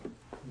culture,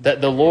 that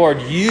the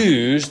Lord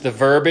used the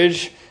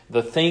verbiage,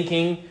 the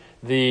thinking,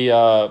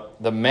 the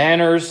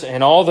manners,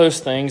 and all those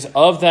things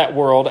of that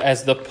world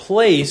as the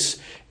place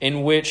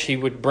in which he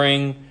would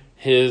bring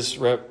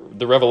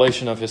the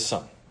revelation of his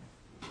Son.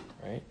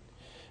 Right?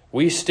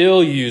 We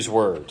still use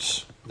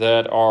words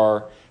that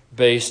are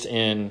based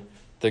in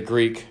the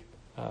Greek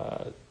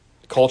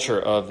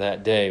culture of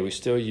that day. We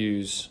still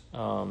use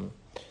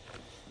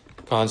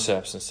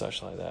concepts and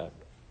such like that.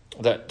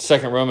 That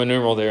second Roman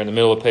numeral there in the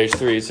middle of page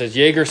 3, it says,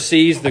 Jaeger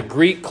sees the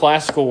Greek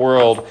classical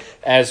world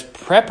as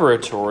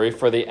preparatory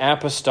for the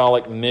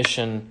apostolic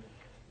mission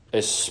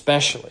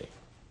especially.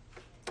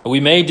 We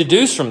may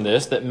deduce from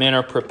this that men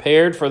are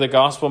prepared for the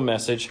gospel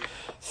message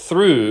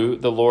through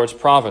the Lord's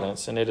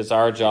providence, and it is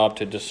our job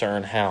to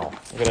discern how.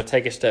 I'm going to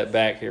take a step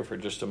back here for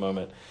just a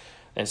moment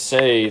and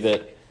say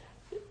that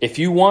if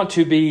you want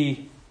to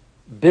be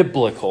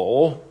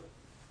biblical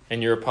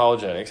in your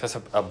apologetics, that's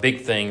a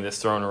big thing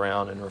that's thrown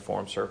around in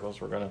Reformed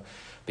circles. We're going to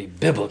be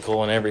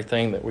biblical in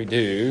everything that we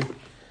do.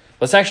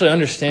 Let's actually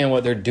understand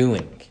what they're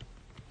doing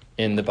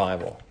in the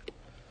Bible.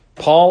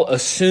 Paul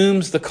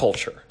assumes the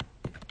culture,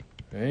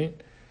 right?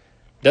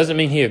 Doesn't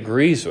mean he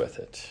agrees with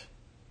it.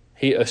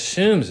 He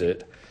assumes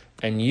it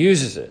and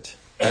uses it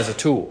as a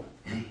tool.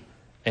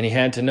 And he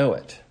had to know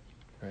it,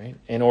 right,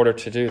 in order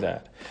to do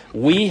that.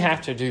 We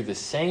have to do the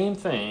same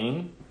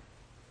thing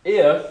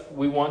if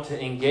we want to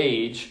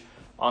engage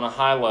on a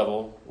high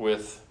level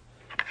with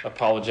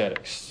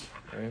apologetics.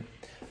 Right?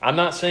 I'm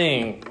not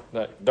saying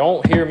that,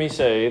 don't hear me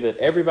say that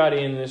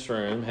everybody in this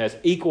room has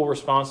equal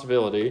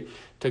responsibility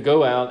to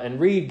go out and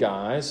read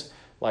guys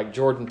like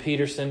Jordan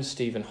Peterson,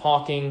 Stephen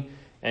Hawking,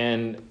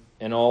 and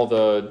all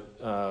the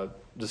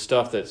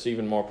stuff that's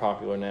even more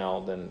popular now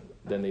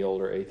than the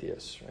older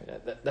atheists.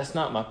 Right? That's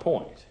not my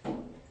point.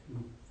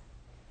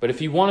 But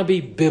if you want to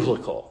be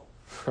biblical,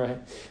 right?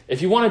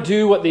 If you want to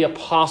do what the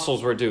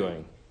apostles were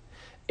doing,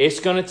 it's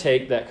going to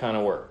take that kind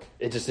of work.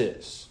 It just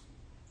is.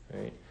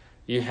 Right?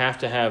 You have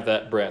to have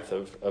that breadth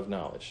of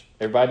knowledge.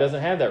 Everybody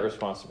doesn't have that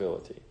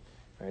responsibility.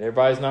 Right?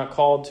 Everybody's not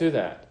called to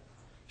that.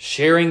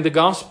 Sharing the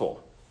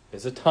gospel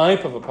is a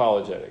type of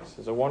apologetics.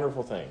 It's a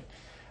wonderful thing.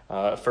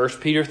 1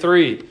 Peter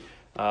 3,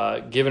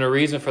 given a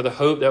reason for the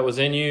hope that was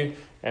in you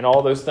and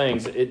all those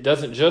things. It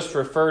doesn't just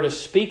refer to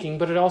speaking,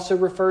 but it also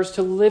refers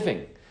to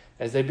living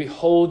as they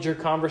behold your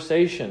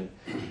conversation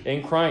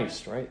in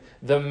Christ. Right?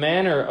 The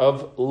manner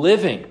of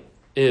living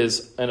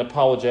is an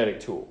apologetic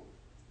tool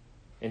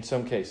in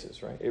some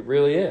cases, right? It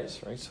really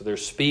is, right? So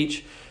there's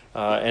speech,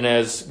 and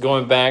as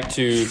going back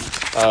to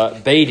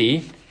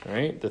Beatty,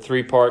 right, the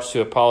 3 parts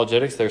to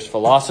apologetics, there's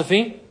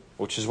philosophy,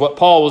 which is what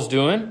Paul was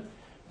doing,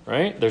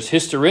 right? There's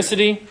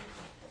historicity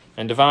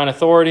and divine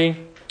authority,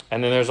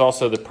 and then there's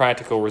also the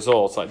practical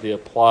results, like the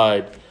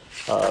applied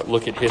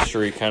look at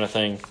history kind of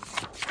thing.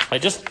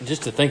 Like just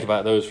to think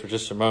about those for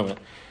just a moment,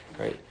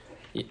 right?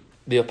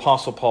 The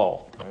Apostle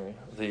Paul, right?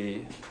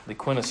 The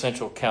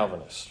quintessential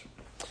Calvinist.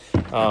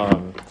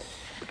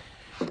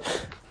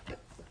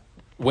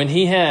 When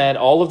he had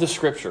all of the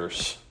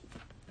scriptures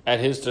at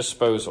his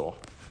disposal,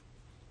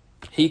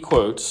 he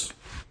quotes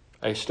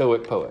a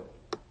Stoic poet.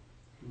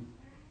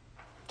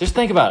 Just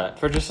think about it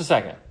for just a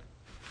second,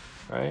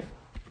 right?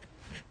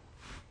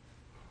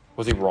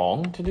 Was he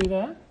wrong to do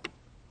that?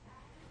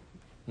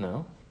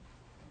 No.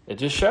 It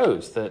just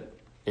shows that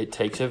it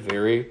takes a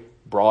very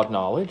broad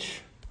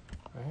knowledge.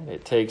 Right?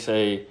 It takes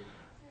a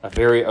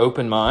very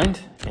open mind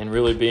and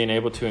really being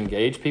able to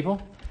engage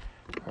people.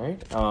 Right?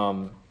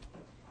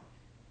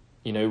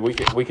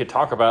 We could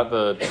talk about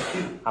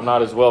I'm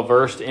not as well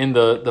versed in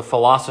the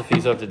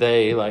philosophies of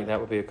today. Like that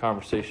would be a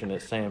conversation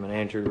that Sam and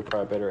Andrew are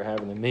probably better at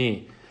having than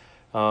me.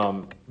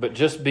 But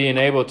just being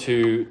able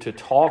to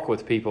talk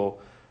with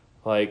people,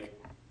 like,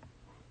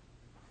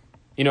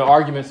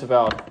 arguments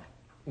about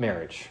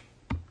marriage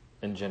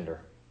and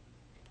gender,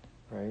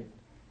 right?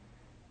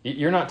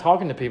 You're not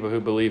talking to people who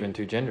believe in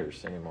 2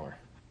 genders anymore.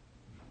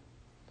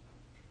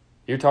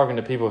 You're talking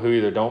to people who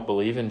either don't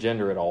believe in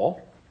gender at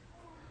all,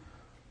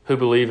 who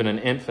believe in an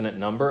infinite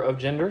number of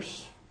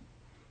genders?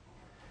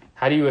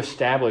 How do you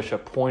establish a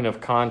point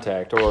of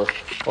contact, or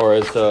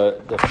as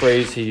the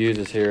phrase he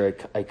uses here,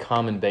 a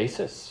common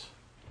basis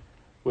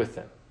with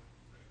them?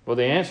 Well,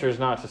 the answer is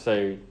not to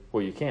say,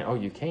 well, you can't. Oh,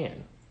 you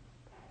can.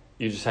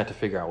 You just have to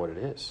figure out what it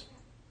is.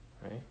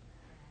 Right?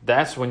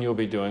 That's when you'll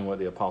be doing what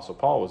the Apostle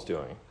Paul was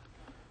doing.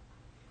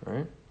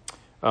 Right?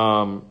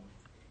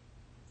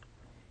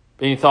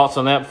 Any thoughts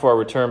on that before I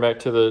return back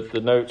to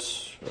the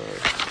notes?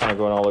 Kind of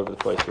going all over the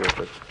place here.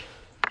 But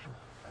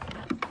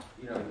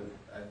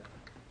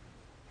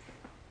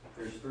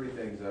there's three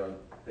things that I'm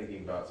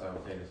thinking about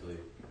simultaneously.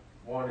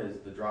 One is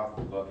the drop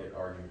in the bucket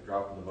argument,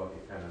 drop in the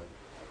bucket kind of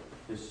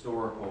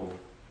historical.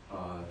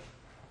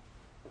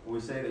 We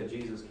say that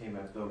Jesus came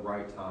at the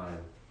right time,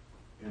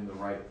 in the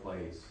right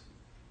place.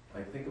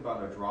 Like, think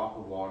about a drop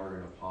of water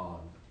in a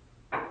pond.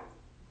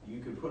 You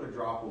could put a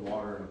drop of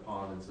water in a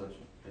pond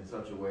in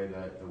such a way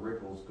that the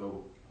ripples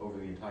go over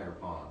the entire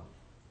pond.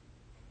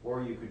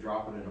 Or you could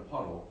drop it in a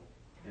puddle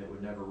and it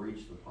would never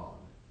reach the pond.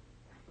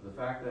 But the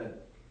fact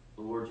that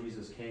the Lord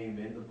Jesus came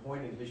in the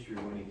point in history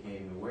when he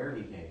came and where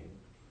he came,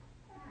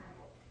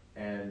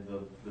 and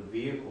the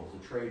vehicles,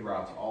 the trade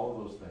routes, all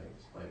of those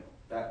things, like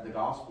that, the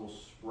gospel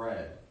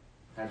spread,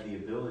 had the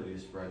ability to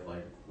spread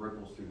like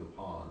ripples through the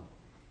pond.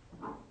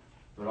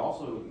 But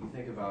also, you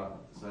think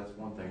about, so that's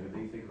one thing, but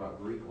then you think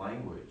about Greek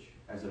language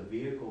as a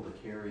vehicle to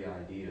carry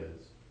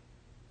ideas.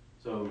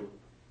 So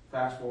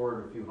fast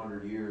forward a few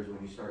hundred years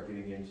when you start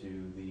getting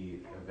into the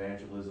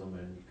evangelism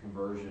and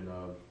conversion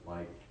of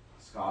like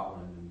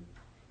Scotland, and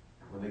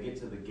when they get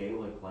to the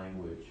Gaelic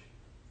language,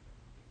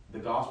 the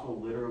gospel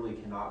literally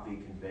cannot be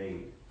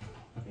conveyed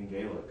in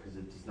Gaelic because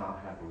it does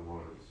not have the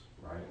words,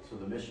 right? So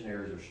the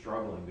missionaries are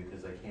struggling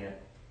because they can't,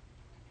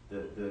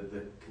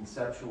 the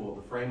conceptual,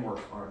 the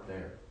frameworks aren't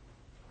there.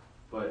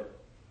 But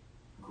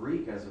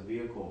Greek as a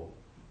vehicle,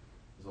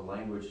 as a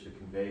language to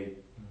convey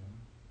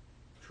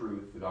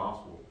truth, the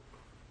gospel,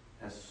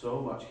 has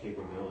so much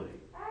capability.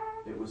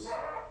 It was,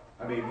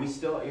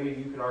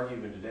 you could argue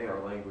even today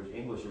our language,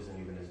 English isn't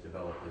even as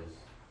developed as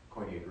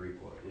Koine Greek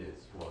was.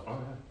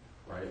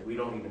 Right? We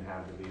don't even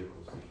have the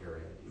vehicles to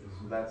carry ideas.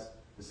 So that's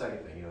the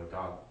second thing.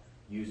 God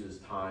uses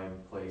time,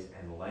 place,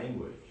 and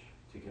language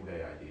to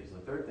convey ideas.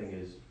 And the third thing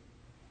is,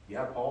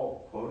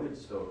 Paul quoted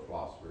Stoic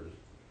philosophers,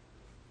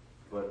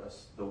 but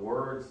the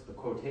words, the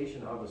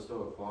quotation of a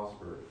Stoic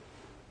philosopher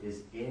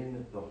is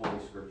in the Holy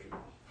Scriptures.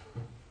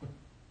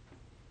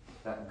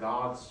 That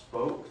God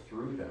spoke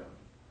through them,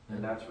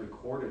 and that's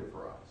recorded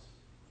for us.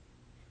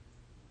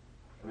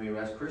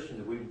 As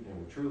Christians, we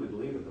truly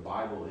believe that the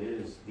Bible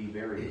is the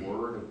very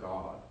Word of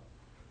God,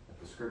 that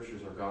the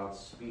Scriptures are God's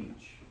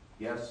speech.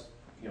 Yes,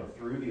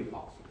 through the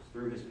apostles,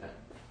 through his pen.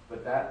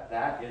 But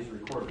that is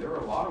recorded. There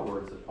are a lot of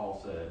words that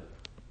Paul said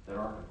that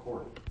aren't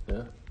recorded.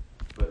 Yeah.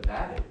 But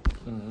that is.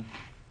 Mm-hmm.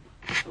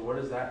 So what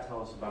does that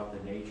tell us about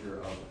the nature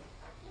of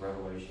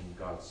revelation,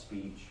 God's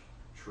speech,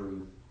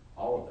 truth,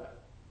 all of that?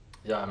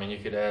 Yeah, you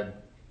could add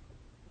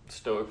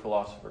Stoic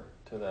philosopher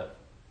to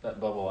that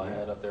bubble I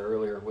had up there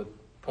earlier with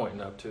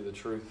pointing up to the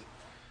truth.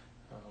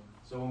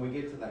 So when we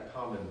get to that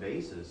common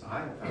basis, I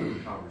have found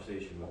a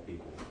conversation with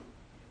people.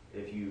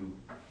 If you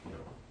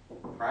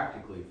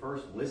practically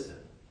first listen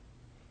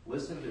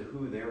to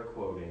who they're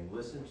quoting,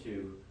 listen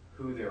to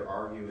who they're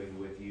arguing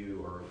with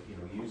you or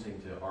using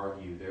to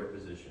argue their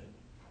position.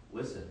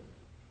 Listen,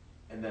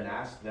 and then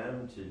ask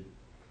them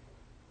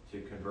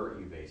to convert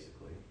you.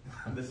 Basically,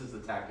 this is the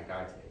tactic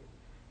I take.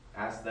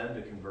 Ask them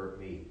to convert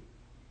me.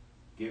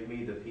 Give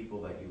me the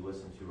people that you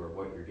listen to or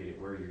where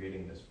you're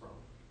getting this from.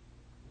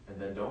 And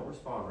then don't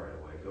respond right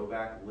away. Go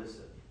back,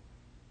 listen.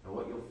 And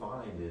what you'll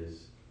find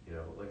is,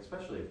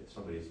 especially if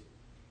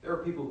there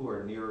are people who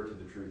are nearer to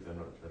the truth than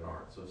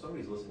aren't. So if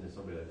somebody's listening to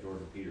somebody like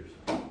Jordan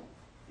Peterson,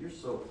 you're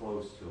so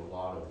close to a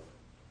lot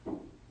of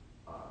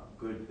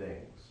good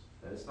things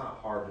that it's not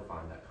hard to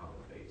find that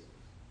common basis.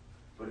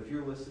 But if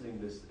they're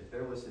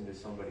listening to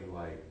somebody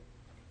like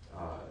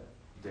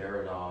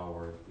Derrida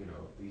or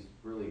these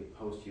really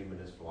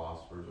post-humanist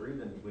philosophers, or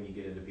even when you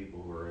get into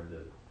people who are into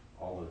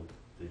all of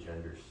the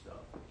gender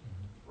stuff,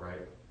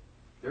 right?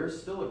 There's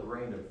still a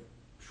grain of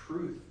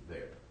truth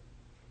there.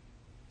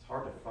 It's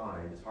hard to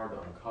find, it's hard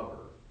to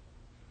uncover,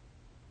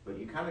 but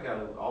you kind of got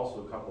to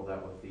also couple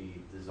that with the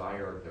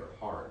desire of their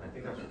heart. And I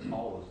think that's what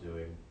Paul is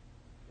doing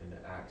in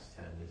Acts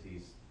 10,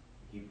 is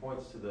he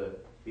points to the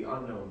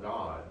unknown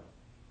God,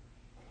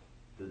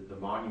 the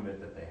monument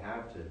that they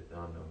have to the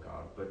unknown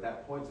God, but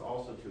that points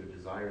also to a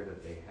desire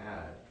that they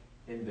had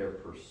in their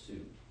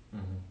pursuit.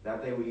 Mm-hmm.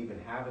 That they would even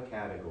have a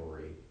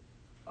category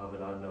of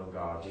an unknown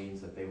God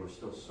means that they were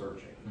still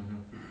searching.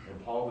 Mm-hmm.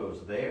 And Paul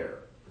goes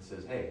there and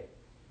says, hey,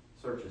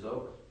 search is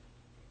over.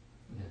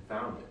 Yeah.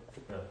 Found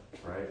it. Yeah.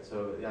 Right?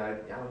 So, I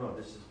don't know,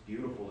 this is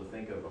beautiful to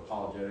think of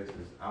apologetics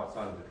as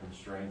outside of the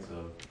constraints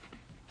of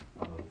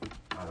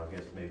I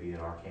guess maybe in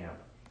our camp.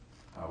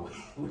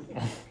 We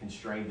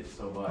constrained it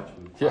so much,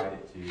 we've tied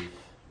it to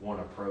one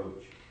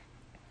approach.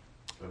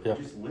 But if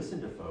we just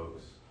listen to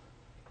folks,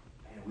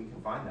 man, we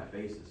can find that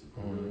basis if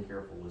we're really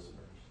careful listeners.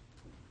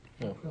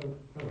 Yeah.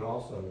 But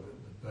also,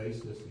 the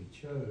basis he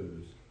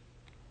chose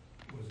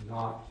was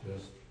not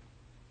just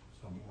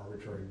some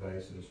arbitrary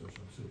basis or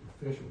some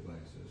superficial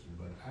basis,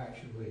 but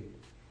actually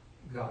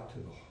got to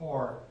the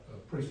heart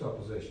of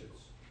presuppositions,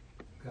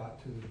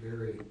 got to the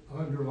very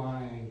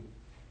underlying,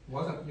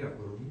 wasn't, it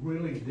was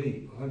really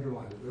deep,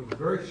 underlying. It was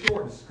very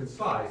short and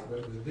concise, but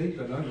it was deep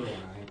and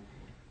underlying.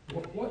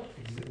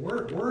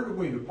 Where do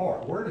we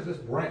depart? Where does this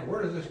branch,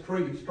 where does this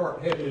tree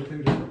start heading in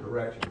two different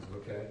directions,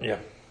 okay? Yeah.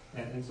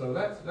 And so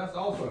that's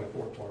also an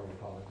important part of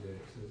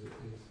apologetics,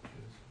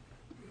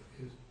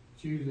 is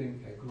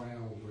choosing a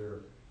ground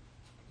where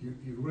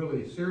you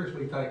really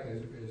seriously take,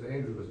 as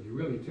Andrew was, you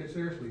really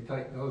seriously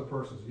take the other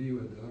person's view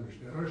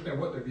and understand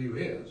what their view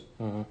is,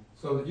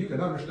 so that you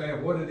can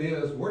understand what it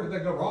is. Where did they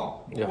go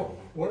wrong? Yeah.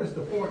 What is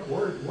the point?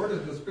 Where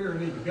does the spirit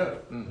need to go?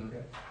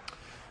 Okay?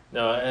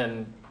 No,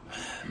 and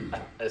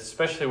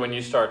especially when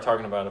you start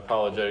talking about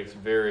apologetics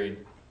very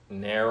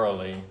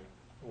narrowly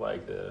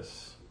like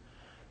this,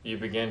 you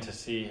begin to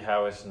see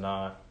how it's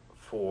not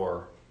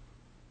for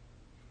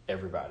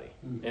everybody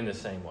in the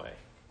same way,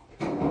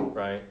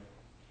 right?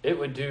 It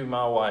would do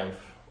my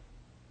wife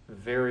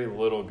very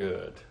little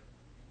good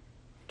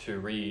to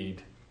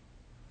read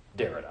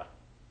Derrida,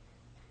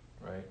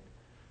 right?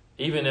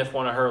 Even if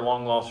one of her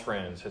long-lost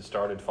friends had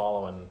started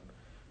following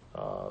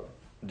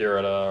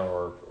Derrida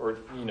or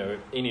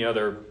any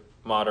other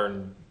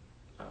modern,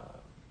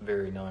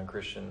 very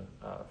non-Christian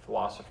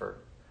philosopher,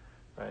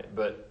 right?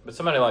 But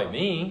somebody like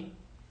me,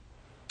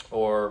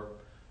 or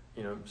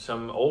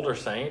some older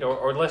saint,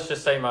 or let's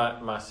just say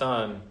my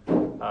son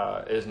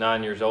is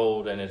 9 years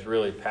old and is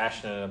really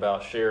passionate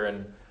about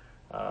sharing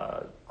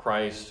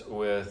Christ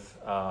with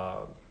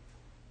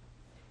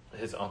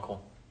his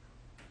uncle,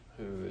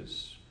 who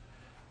is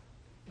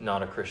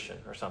not a Christian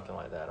or something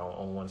like that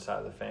on one side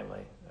of the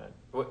family.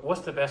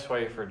 What's the best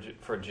way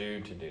for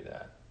Jude to do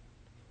that?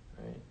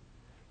 Right?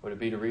 Would it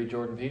be to read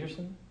Jordan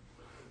Peterson?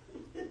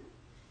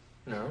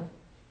 No,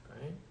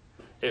 right?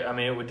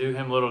 It would do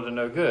him little to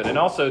no good. And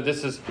also,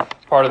 this is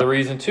part of the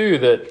reason, too,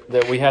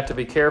 that we have to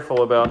be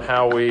careful about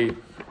how we,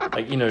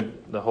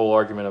 the whole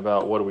argument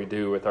about what do we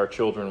do with our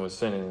children with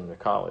sending them to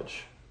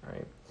college,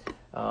 right?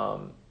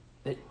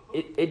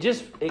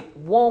 It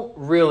won't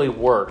really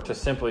work to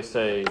simply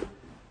say,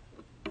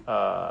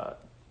 well,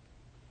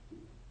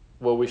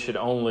 we should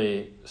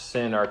only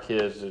send our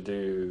kids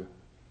to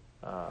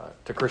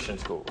Christian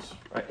schools,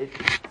 right?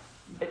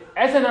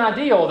 As an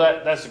ideal,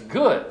 that's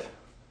good.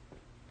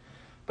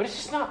 But it's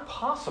just not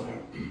possible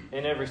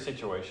in every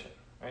situation,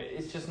 right?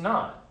 It's just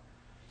not,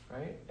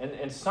 right?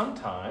 And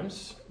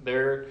sometimes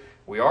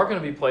we are going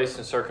to be placed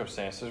in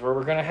circumstances where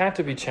we're going to have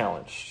to be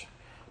challenged.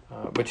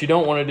 But you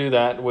don't want to do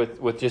that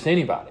with just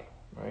anybody,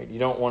 right? You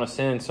don't want to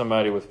send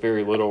somebody with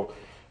very little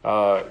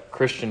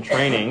Christian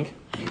training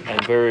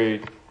and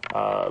very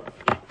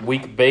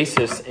weak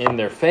basis in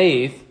their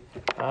faith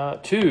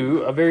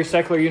to a very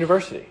secular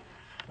university,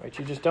 right?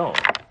 You just don't.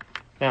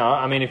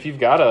 Now, if you've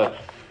got a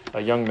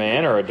young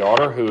man or a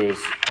daughter who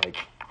is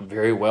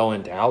very well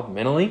endowed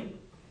mentally,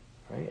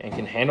 right, and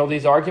can handle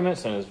these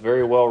arguments and is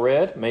very well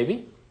read,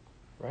 maybe,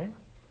 right?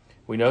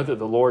 We know that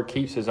the Lord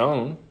keeps his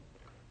own,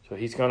 so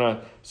he's going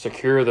to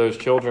secure those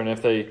children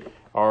if they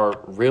are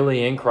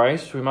really in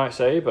Christ, we might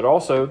say. But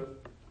also,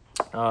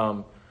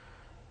 the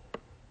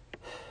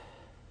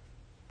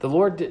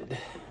Lord did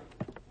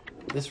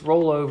this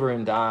roll over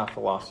and die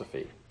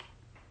philosophy.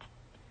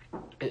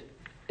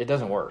 It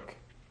doesn't work.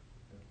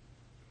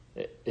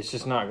 It's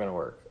just not going to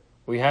work.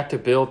 We have to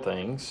build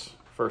things,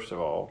 first of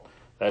all.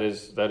 That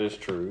is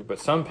true. But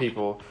some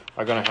people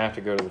are going to have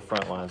to go to the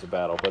front lines of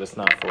battle, but it's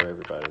not for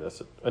everybody.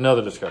 That's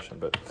another discussion.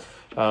 But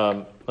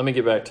let me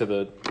get back to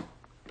the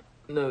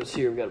notes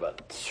here. We've got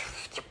about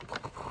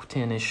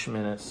 10-ish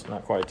minutes,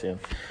 not quite 10.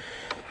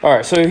 All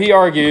right, so he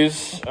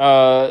argues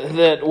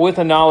that with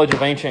a knowledge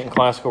of ancient and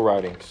classical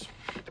writings,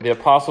 the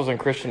apostles and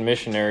Christian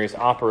missionaries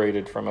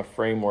operated from a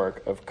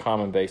framework of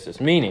common basis,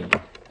 meaning,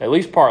 at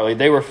least partly,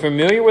 they were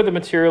familiar with the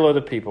material of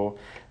the people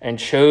and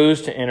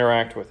chose to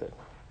interact with it,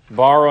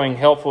 borrowing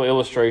helpful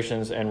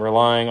illustrations and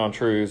relying on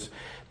truths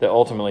that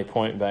ultimately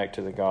point back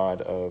to the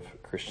God of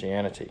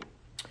Christianity.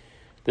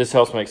 This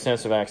helps make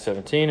sense of Acts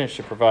 17 and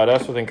should provide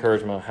us with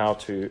encouragement on how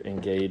to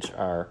engage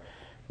our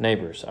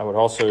neighbors. I would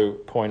also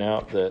point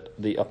out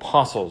that the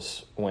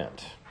apostles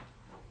went.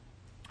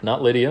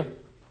 Not Lydia,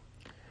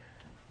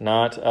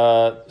 not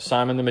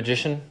Simon the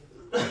magician,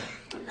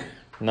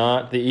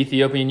 not the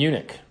Ethiopian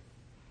eunuch.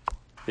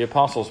 The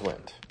apostles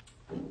went,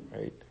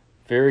 right?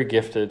 Very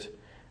gifted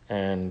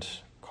and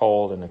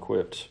called and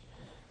equipped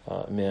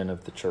men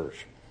of the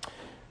church.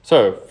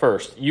 So,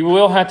 first, you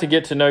will have to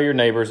get to know your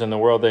neighbors and the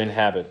world they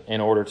inhabit in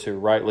order to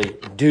rightly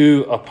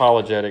do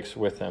apologetics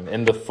with them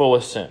in the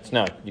fullest sense.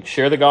 Now, you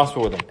share the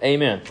gospel with them.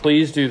 Amen.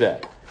 Please do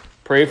that.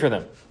 Pray for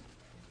them.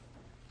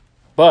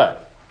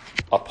 But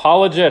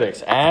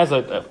apologetics as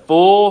a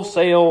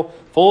full-scale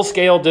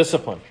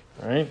discipline,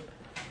 right?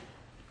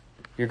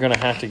 You're going to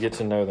have to get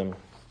to know them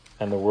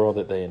and the world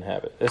that they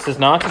inhabit. This is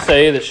not to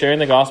say that sharing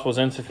the gospel is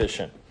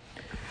insufficient.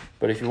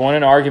 But if you want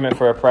an argument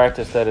for a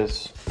practice that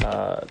is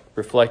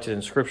reflected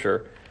in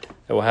Scripture,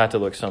 it will have to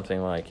look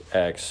something like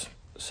Acts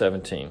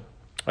 17.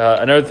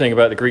 Another thing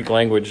about the Greek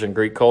language and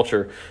Greek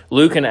culture,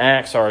 Luke and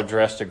Acts are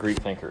addressed to Greek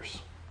thinkers.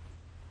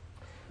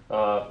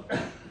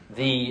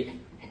 Probably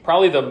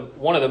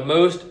one of the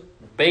most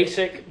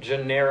basic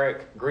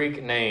generic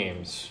Greek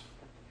names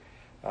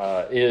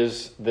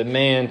is the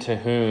man to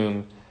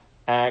whom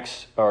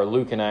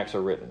Luke and Acts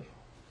are written.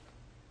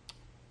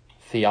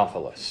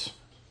 Theophilus.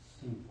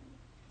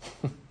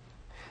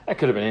 That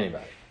could have been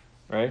anybody,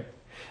 right?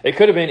 It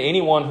could have been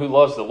anyone who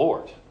loves the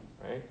Lord,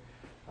 right?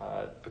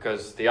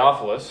 Because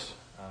Theophilus,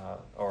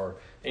 or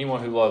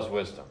anyone who loves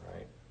wisdom,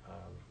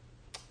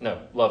 right?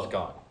 Loves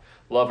God.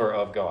 Lover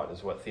of God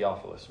is what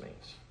Theophilus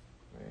means.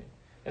 Right?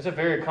 It's a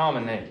very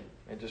common name.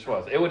 It just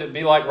was. It would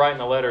be like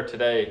writing a letter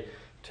today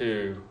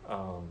to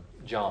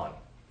John,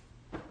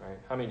 right?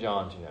 How many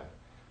Johns you know?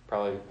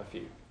 Probably a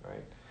few,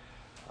 right?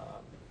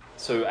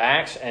 So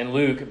Acts and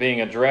Luke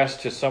being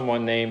addressed to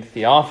someone named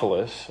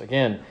Theophilus,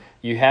 again,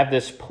 you have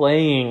this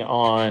playing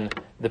on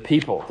the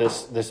people,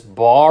 this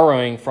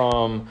borrowing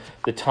from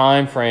the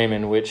time frame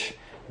in which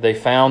they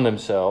found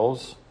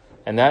themselves.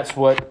 And that's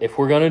what, if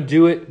we're going to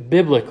do it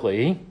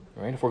biblically,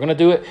 right? If we're going to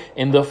do it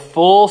in the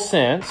full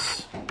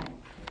sense,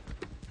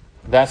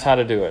 that's how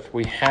to do it.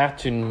 We have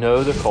to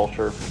know the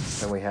culture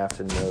and we have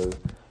to know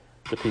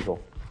the people.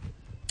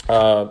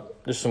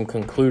 Just some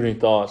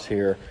concluding thoughts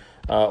here.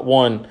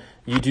 One,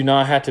 you do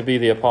not have to be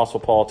the Apostle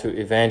Paul to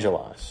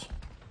evangelize.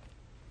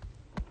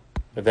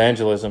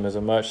 Evangelism is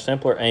a much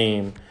simpler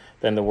aim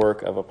than the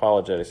work of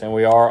apologetics. And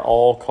we are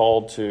all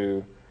called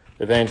to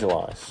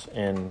evangelize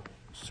in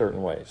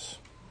certain ways.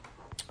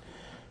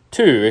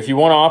 Two, if you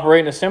want to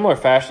operate in a similar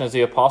fashion as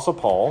the Apostle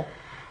Paul,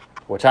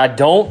 which I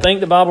don't think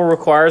the Bible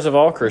requires of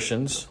all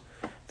Christians,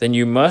 then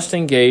you must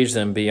engage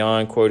them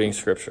beyond quoting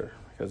Scripture,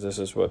 because this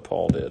is what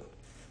Paul did.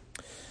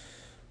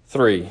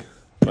 Three,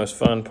 most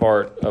fun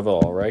part of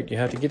all, right? You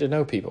have to get to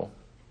know people.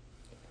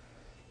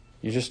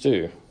 You just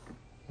do.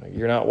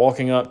 You're not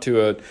walking up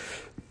to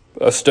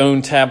a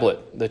stone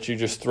tablet that you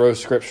just throw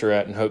Scripture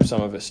at and hope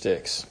some of it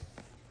sticks.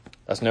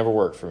 That's never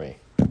worked for me.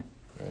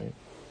 Right?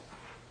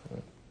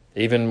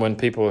 Even when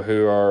people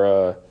who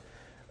are,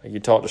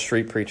 you talk to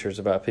street preachers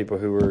about people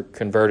who were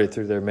converted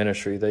through their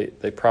ministry,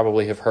 they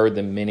probably have heard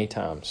them many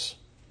times.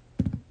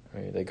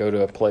 Right? They go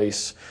to a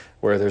place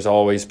where there's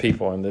always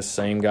people, and this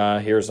same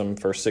guy hears them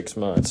for 6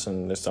 months,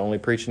 and it's the only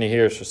preaching he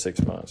hears for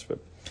 6 months. But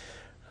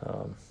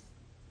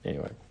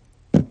anyway.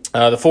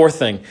 The fourth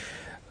thing,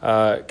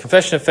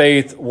 Confession of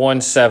Faith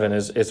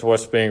 1:7 is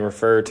what's being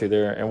referred to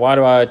there. And why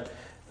do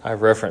I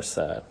reference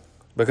that?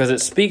 Because it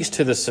speaks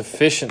to the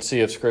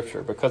sufficiency of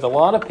Scripture. Because a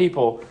lot of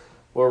people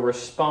will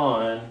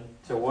respond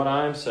to what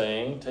I'm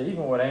saying, to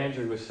even what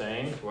Andrew was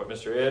saying, to what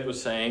Mr. Ed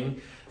was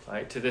saying,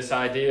 right, to this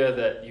idea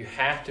that you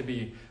have to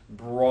be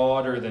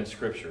broader than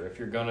Scripture if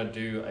you're going to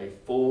do a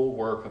full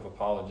work of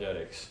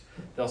apologetics.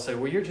 They'll say,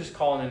 well, you're just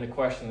calling into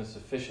question the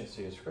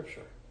sufficiency of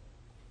Scripture.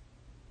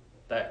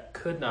 That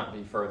could not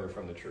be further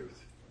from the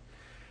truth.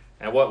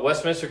 And what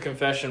Westminster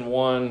Confession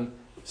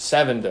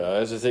 1:7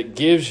 does is it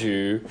gives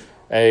you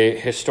a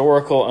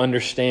historical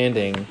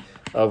understanding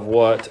of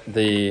what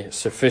the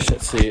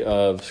sufficiency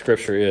of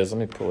Scripture is. Let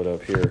me pull it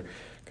up here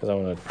because I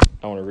want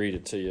to read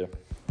it to you.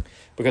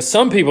 Because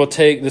some people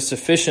take the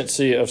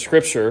sufficiency of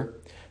Scripture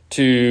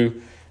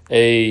to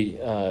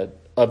a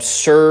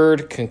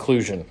absurd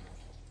conclusion.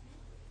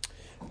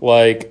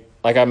 Like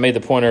I made the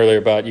point earlier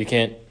about you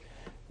can't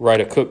write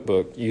a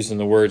cookbook using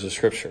the words of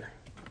Scripture.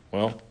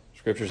 Well,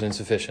 Scripture's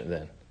insufficient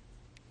then,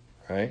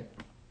 right?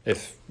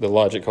 If the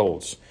logic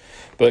holds.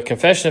 But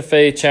Confession of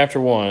Faith, chapter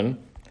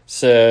 1,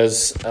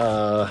 says,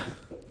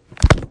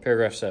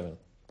 paragraph 7,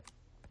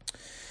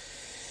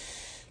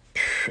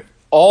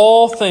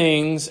 all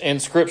things in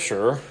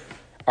Scripture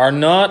are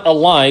not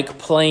alike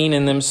plain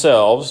in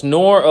themselves,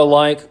 nor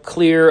alike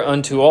clear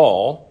unto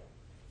all.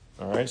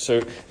 All right,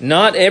 so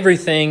not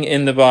everything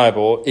in the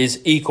Bible is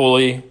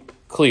equally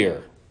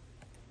clear.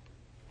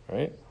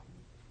 Right?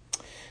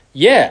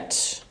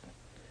 Yet,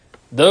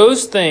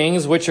 those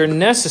things which are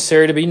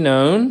necessary to be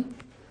known,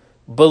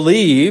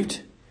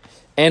 believed,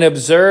 and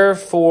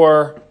observed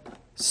for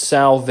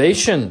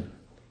salvation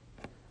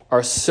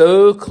are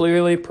so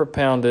clearly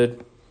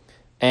propounded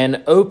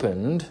and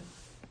opened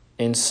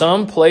in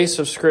some place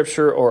of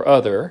Scripture or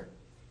other,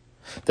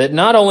 that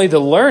not only the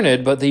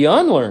learned, but the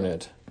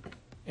unlearned,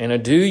 in a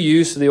due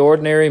use of the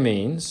ordinary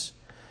means,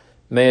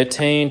 may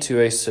attain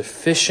to a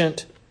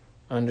sufficient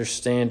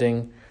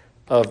understanding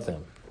of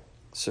them.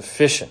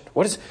 Sufficient.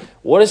 What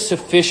does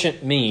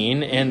sufficient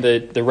mean in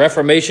the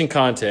Reformation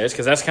context?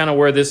 Because that's kind of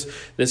where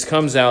this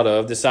comes out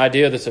of, this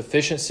idea of the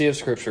sufficiency of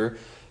Scripture.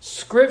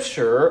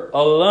 Scripture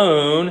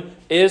alone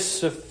is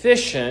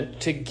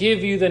sufficient to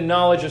give you the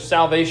knowledge of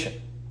salvation.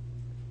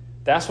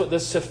 That's what the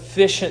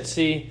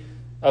sufficiency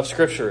of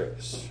Scripture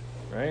is,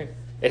 right?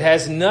 It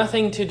has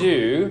nothing to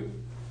do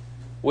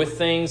with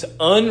things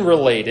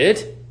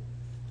unrelated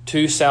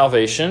to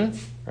salvation,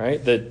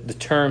 right? The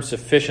term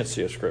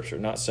sufficiency of Scripture,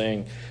 not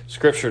saying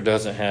Scripture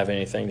doesn't have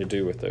anything to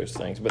do with those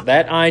things. But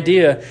that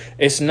idea,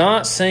 it's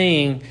not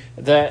saying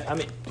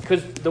that,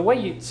 because the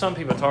way some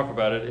people talk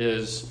about it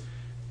is,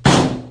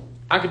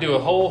 I could do a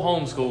whole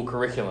homeschool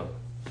curriculum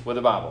with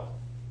the Bible.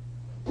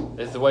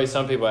 It's the way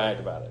some people act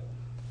about it.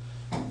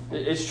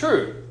 It's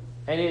true,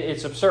 and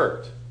it's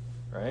absurd,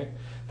 right?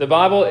 The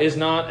Bible is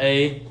not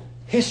a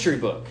history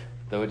book,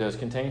 though it does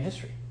contain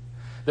history.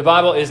 The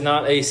Bible is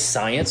not a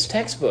science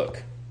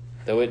textbook,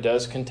 though it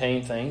does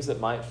contain things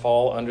that might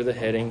fall under the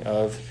heading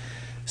of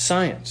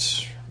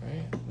science.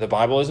 Right? The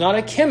Bible is not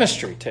a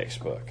chemistry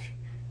textbook,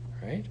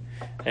 right?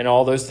 And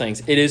all those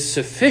things. It is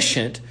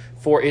sufficient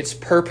for its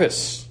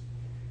purpose,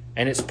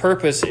 and its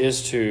purpose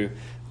is to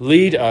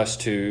lead us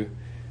to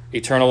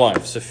eternal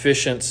life.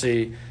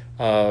 Sufficiency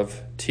of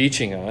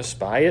teaching us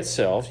by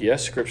itself,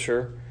 yes,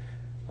 Scripture,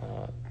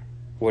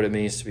 what it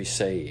means to be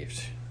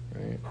saved.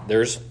 Right?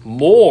 There's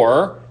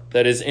more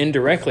that is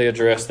indirectly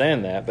addressed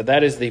than that, but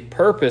that is the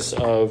purpose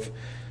of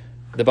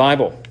the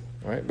Bible,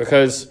 right?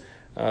 Because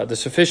the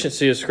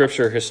sufficiency of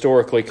Scripture,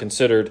 historically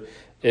considered,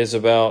 is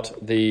about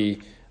the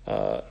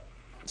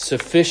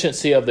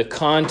sufficiency of the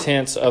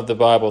contents of the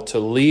Bible to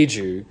lead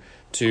you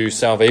to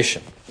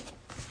salvation.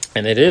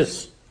 And it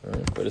is,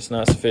 right? But it's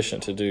not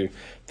sufficient to do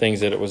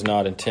things that it was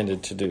not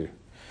intended to do.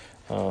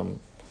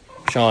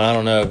 Sean, I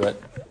don't know, but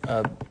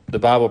the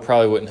Bible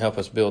probably wouldn't help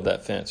us build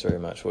that fence very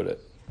much, would it?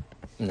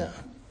 No.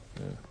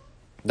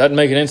 Doesn't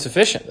make it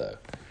insufficient, though.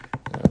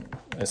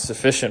 It's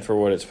sufficient for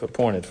what it's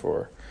appointed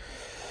for.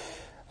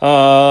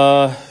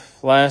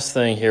 Last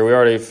thing here. We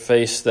already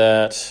faced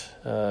that.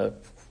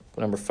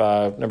 Number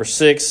 5. Number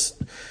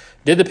 6.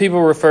 Did the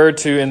people referred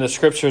to in the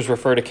Scriptures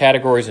refer to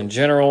categories in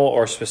general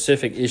or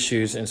specific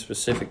issues in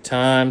specific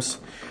times?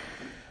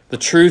 The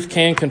truth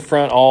can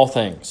confront all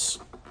things.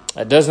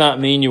 That does not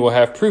mean you will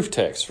have proof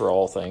texts for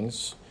all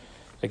things.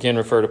 Again,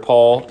 refer to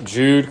Paul.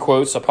 Jude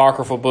quotes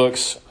apocryphal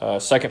books.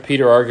 2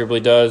 Peter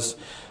arguably does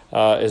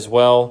as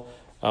well.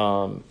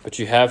 But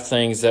you have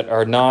things that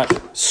are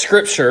not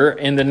Scripture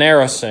in the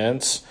narrow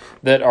sense,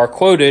 that are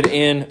quoted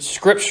in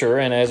Scripture,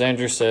 and as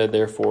Andrew said,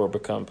 therefore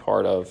become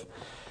part of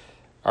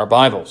our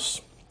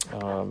Bibles.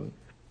 And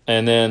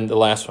then the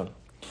last one.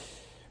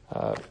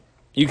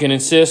 You can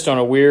insist on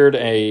a weird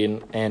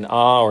an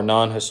or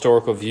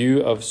non-historical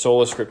view of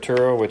sola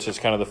scriptura, which is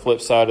kind of the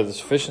flip side of the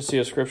sufficiency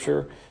of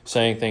Scripture,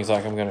 saying things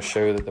like, I'm going to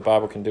show that the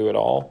Bible can do it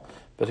all.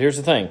 But here's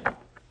the thing.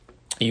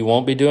 You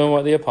won't be doing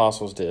what the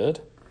apostles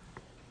did.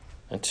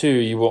 And 2,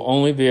 you will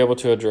only be able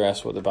to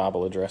address what the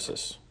Bible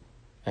addresses.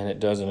 And it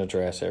doesn't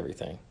address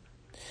everything.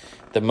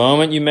 The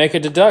moment you make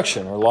a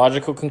deduction or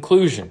logical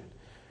conclusion,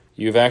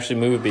 you've actually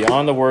moved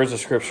beyond the words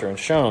of Scripture and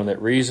shown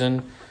that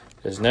reason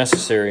is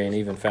necessary and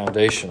even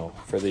foundational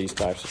for these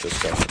types of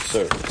discussions.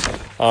 So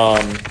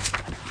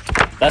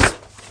that's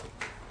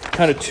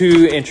kind of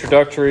 2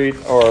 introductory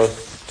or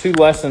 2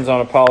 lessons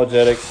on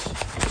apologetics.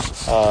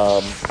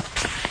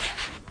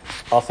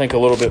 I'll think a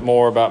little bit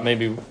more about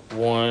maybe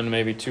 1,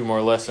 maybe 2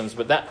 more lessons.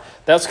 But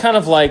that's kind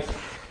of like,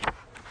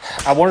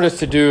 I wanted us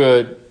to do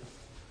if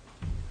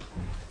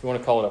you want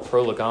to call it a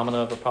prolegomena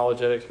of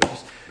apologetics, but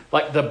just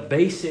like the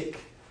basic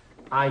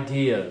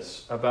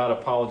ideas about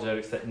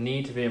apologetics that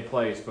need to be in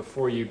place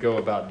before you go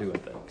about doing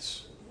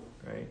things,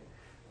 right?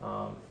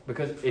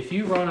 Because if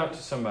you run up to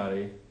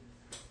somebody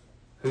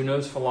who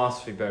knows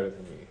philosophy better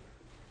than you,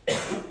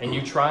 and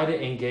you try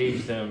to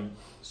engage them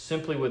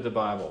simply with the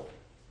Bible,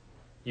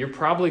 you're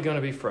probably going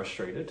to be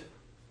frustrated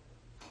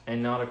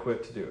and not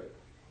equipped to do it.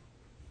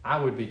 I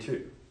would be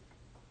too.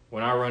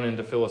 When I run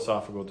into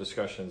philosophical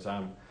discussions,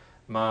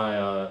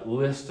 my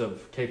list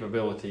of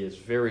capability is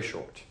very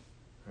short.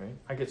 Right?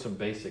 I get some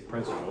basic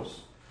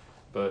principles,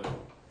 but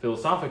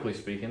philosophically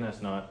speaking,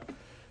 that's not,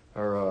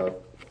 or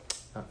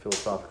not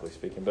philosophically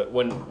speaking, but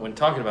when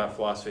talking about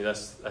philosophy,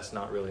 that's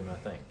not really my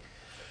thing.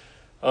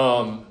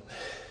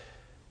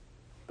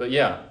 But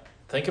yeah,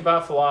 think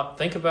about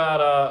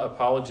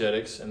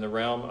apologetics in the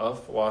realm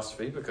of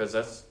philosophy, because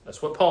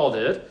that's what Paul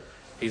did.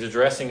 He's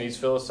addressing these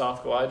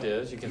philosophical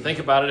ideas. You can think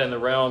about it in the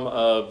realm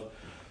of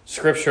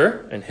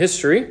Scripture and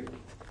history,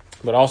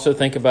 but also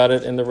think about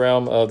it in the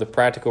realm of the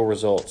practical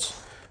results.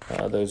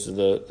 Those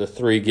are the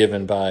 3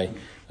 given by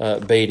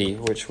Beatty,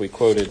 which we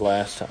quoted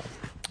last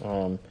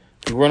time.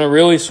 If you want to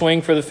really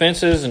swing for the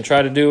fences and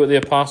try to do what the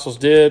apostles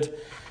did,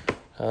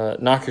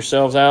 knock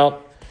yourselves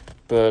out.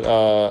 But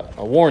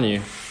I warn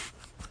you,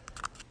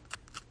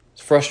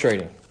 it's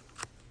frustrating.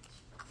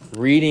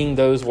 Reading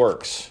those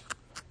works,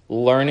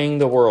 learning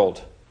the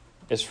world,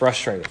 is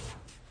frustrating.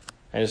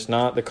 And it's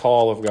not the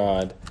call of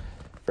God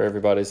for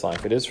everybody's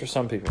life. It is for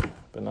some people,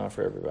 but not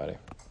for everybody.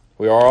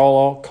 We are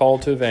all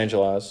called to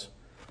evangelize,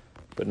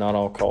 but not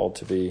all called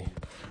to be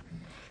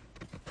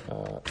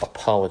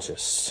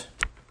apologists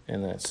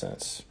in that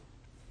sense.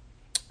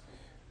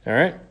 All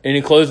right.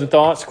 Any closing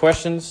thoughts,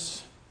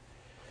 questions?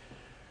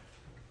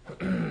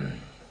 You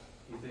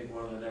think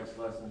one of the next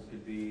lessons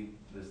could be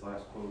this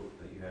last quote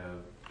that you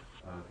have?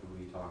 Could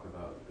we talk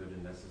about good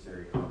and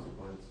necessary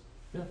consequence?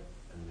 Yeah.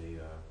 And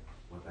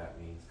what that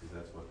means, because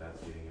that's what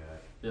that's getting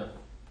at. Yeah.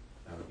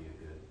 That would be a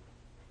good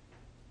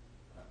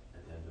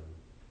addendum.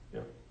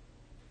 Yep.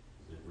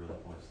 It really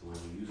points to the way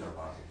we use our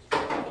Bibles.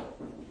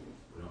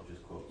 We don't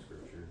just quote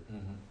Scripture.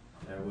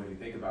 Mm-hmm. And when you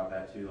think about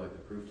that too, like the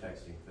proof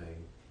texting thing,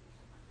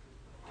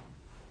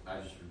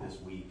 I just, this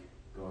week,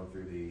 going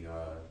through the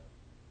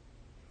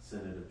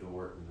Synod of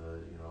Dort and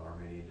the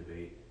Arminian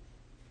debate,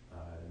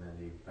 and then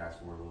you fast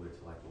forward a little bit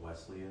to like the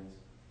Wesleyans,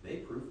 they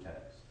proof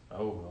text.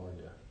 Oh,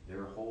 yeah.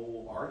 Their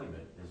whole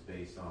argument is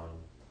based on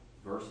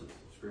verses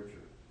of Scripture.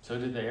 So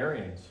did the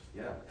Arians.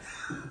 Yeah.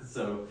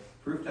 So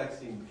proof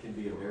texting can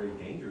be a very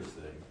dangerous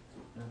thing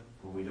Yeah.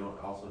 when we don't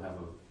also have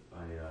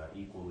a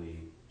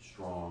equally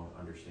strong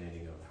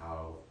understanding of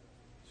how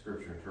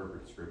Scripture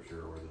interprets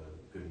Scripture, or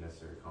the good and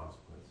necessary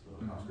consequence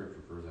of how Mhm.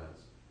 Scripture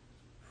presents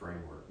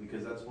framework.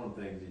 Because that's one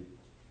thing that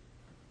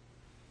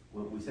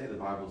when we say the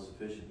Bible is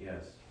sufficient,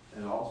 yes,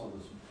 and also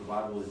the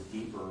Bible is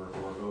deeper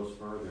or goes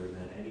further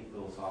than any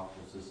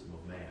philosophical system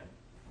of man.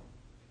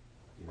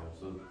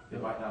 So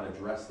it might not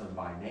address them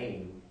by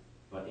name,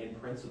 but in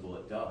principle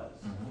it does.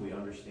 Mhm. If we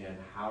understand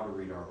how to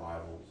read our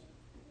Bibles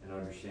and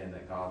understand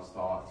that God's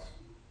thoughts,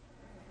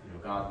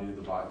 God knew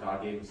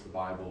God gave us the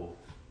Bible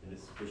and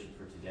it's sufficient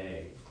for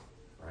today,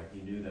 right?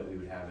 He knew that we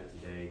would have it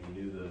today. He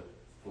knew the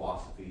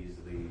philosophies,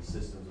 the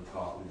systems of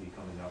thought we'd be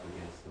coming up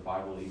against. The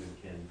Bible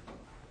even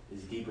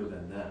is deeper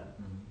than them.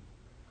 Mm-hmm.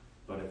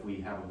 But if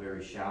we have a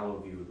very shallow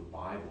view of the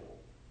Bible,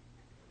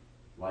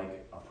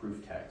 like a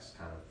proof text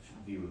kind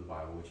of view of the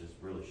Bible, which is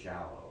really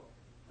shallow,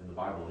 then the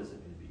Bible isn't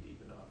going to be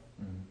deep enough.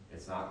 Mm-hmm.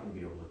 It's not going to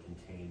be able to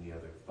contain the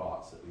other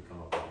thoughts that we come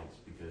up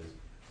against because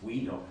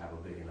we don't have a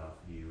big enough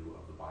view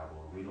of the Bible,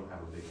 or we don't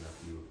have a big enough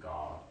view of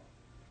God.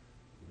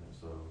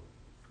 So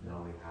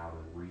knowing how to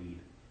read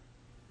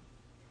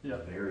is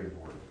very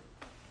important.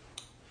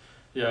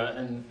 Yeah,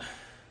 and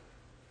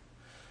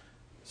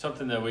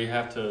something that we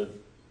have to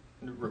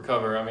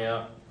recover. I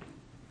mean,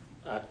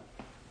 I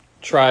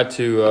try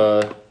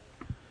to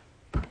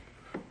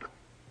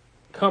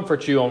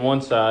comfort you on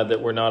one side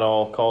that we're not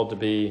all called to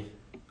be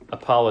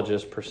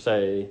apologists per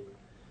se.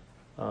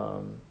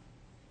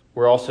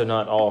 We're also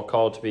not all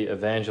called to be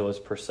evangelists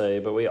per se,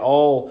 but we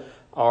all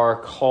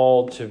are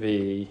called to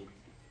be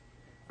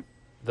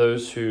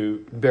those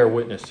who bear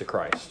witness to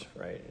Christ,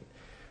 right?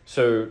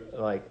 So,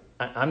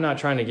 I'm not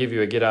trying to give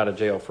you a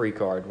get-out-of-jail-free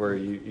card where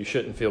you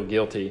shouldn't feel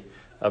guilty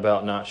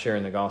about not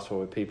sharing the gospel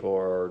with people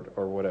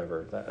or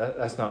whatever.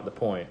 That's not the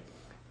point,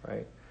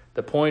 right?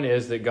 The point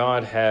is that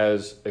God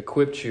has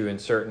equipped you in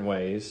certain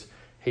ways.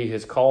 He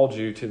has called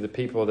you to the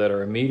people that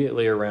are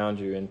immediately around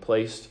you and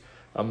placed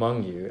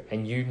among you,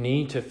 and you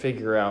need to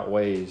figure out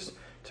ways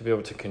to be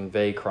able to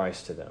convey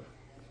Christ to them,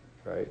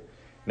 right?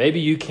 Maybe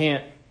you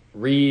can't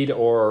read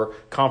or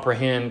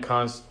comprehend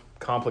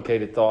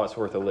complicated thoughts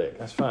worth a lick.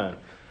 That's fine.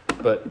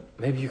 But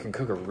maybe you can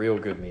cook a real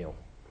good meal.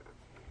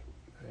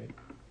 Right?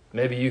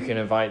 Maybe you can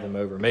invite them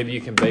over. Maybe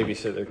you can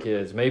babysit their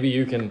kids. Maybe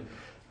you can,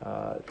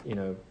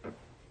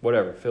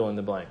 whatever, fill in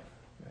the blank.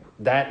 Right?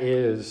 That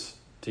is,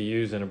 to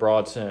use in a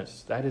broad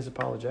sense, that is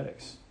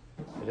apologetics.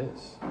 It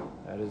is.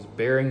 That is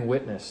bearing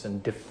witness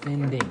and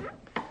defending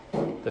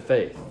the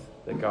faith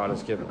that God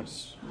has given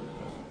us.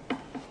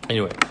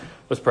 Anyway,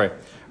 let's pray.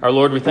 Our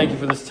Lord, we thank you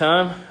for this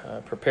time.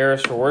 Prepare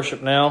us for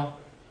worship now.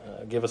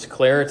 Give us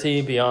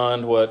clarity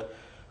beyond what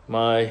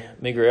my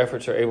meager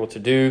efforts are able to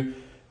do,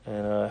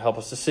 and help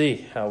us to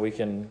see how we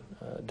can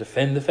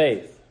defend the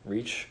faith,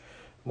 reach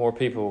more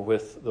people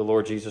with the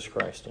Lord Jesus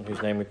Christ, in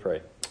whose name we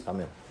pray.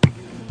 Amen.